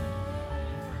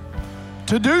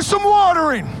to do some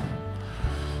watering,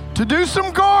 to do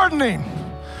some gardening.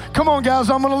 Come on, guys,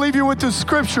 I'm going to leave you with this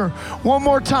scripture one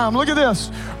more time. Look at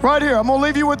this right here. I'm going to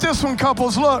leave you with this one,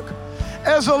 couples. Look.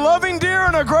 As a loving deer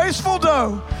and a graceful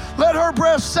doe, let her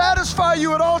breast satisfy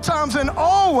you at all times, and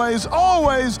always,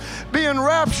 always be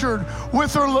enraptured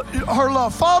with her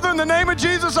love. Father, in the name of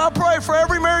Jesus, I pray for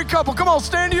every married couple. Come on,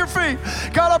 stand to your feet.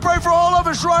 God, I pray for all of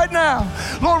us right now.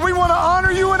 Lord, we want to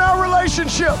honor you in our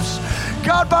relationships.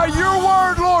 God, by your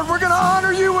word, Lord, we're going to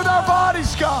honor you with our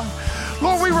bodies, God.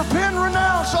 Lord, we repent and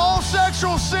renounce all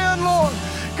sexual sin, Lord.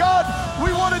 God,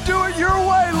 we want to do it your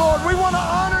way, Lord. We want to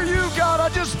honor you, God. I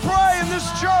just pray in this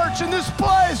church, in this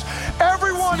place,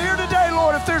 everyone here today,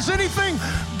 Lord, if there's anything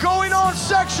going on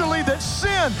sexually that's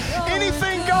sin,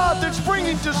 anything, God, that's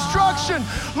bringing destruction,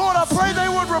 Lord, I pray they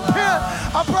would repent.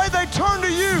 I pray they turn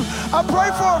to you. I pray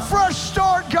for a fresh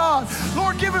start, God.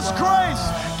 Lord, give us grace.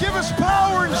 Give us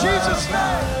power in Jesus'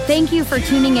 name. Thank you for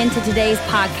tuning in to today's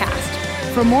podcast.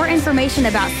 For more information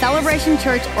about Celebration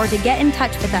Church or to get in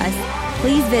touch with us,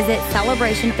 please visit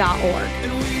celebration.org.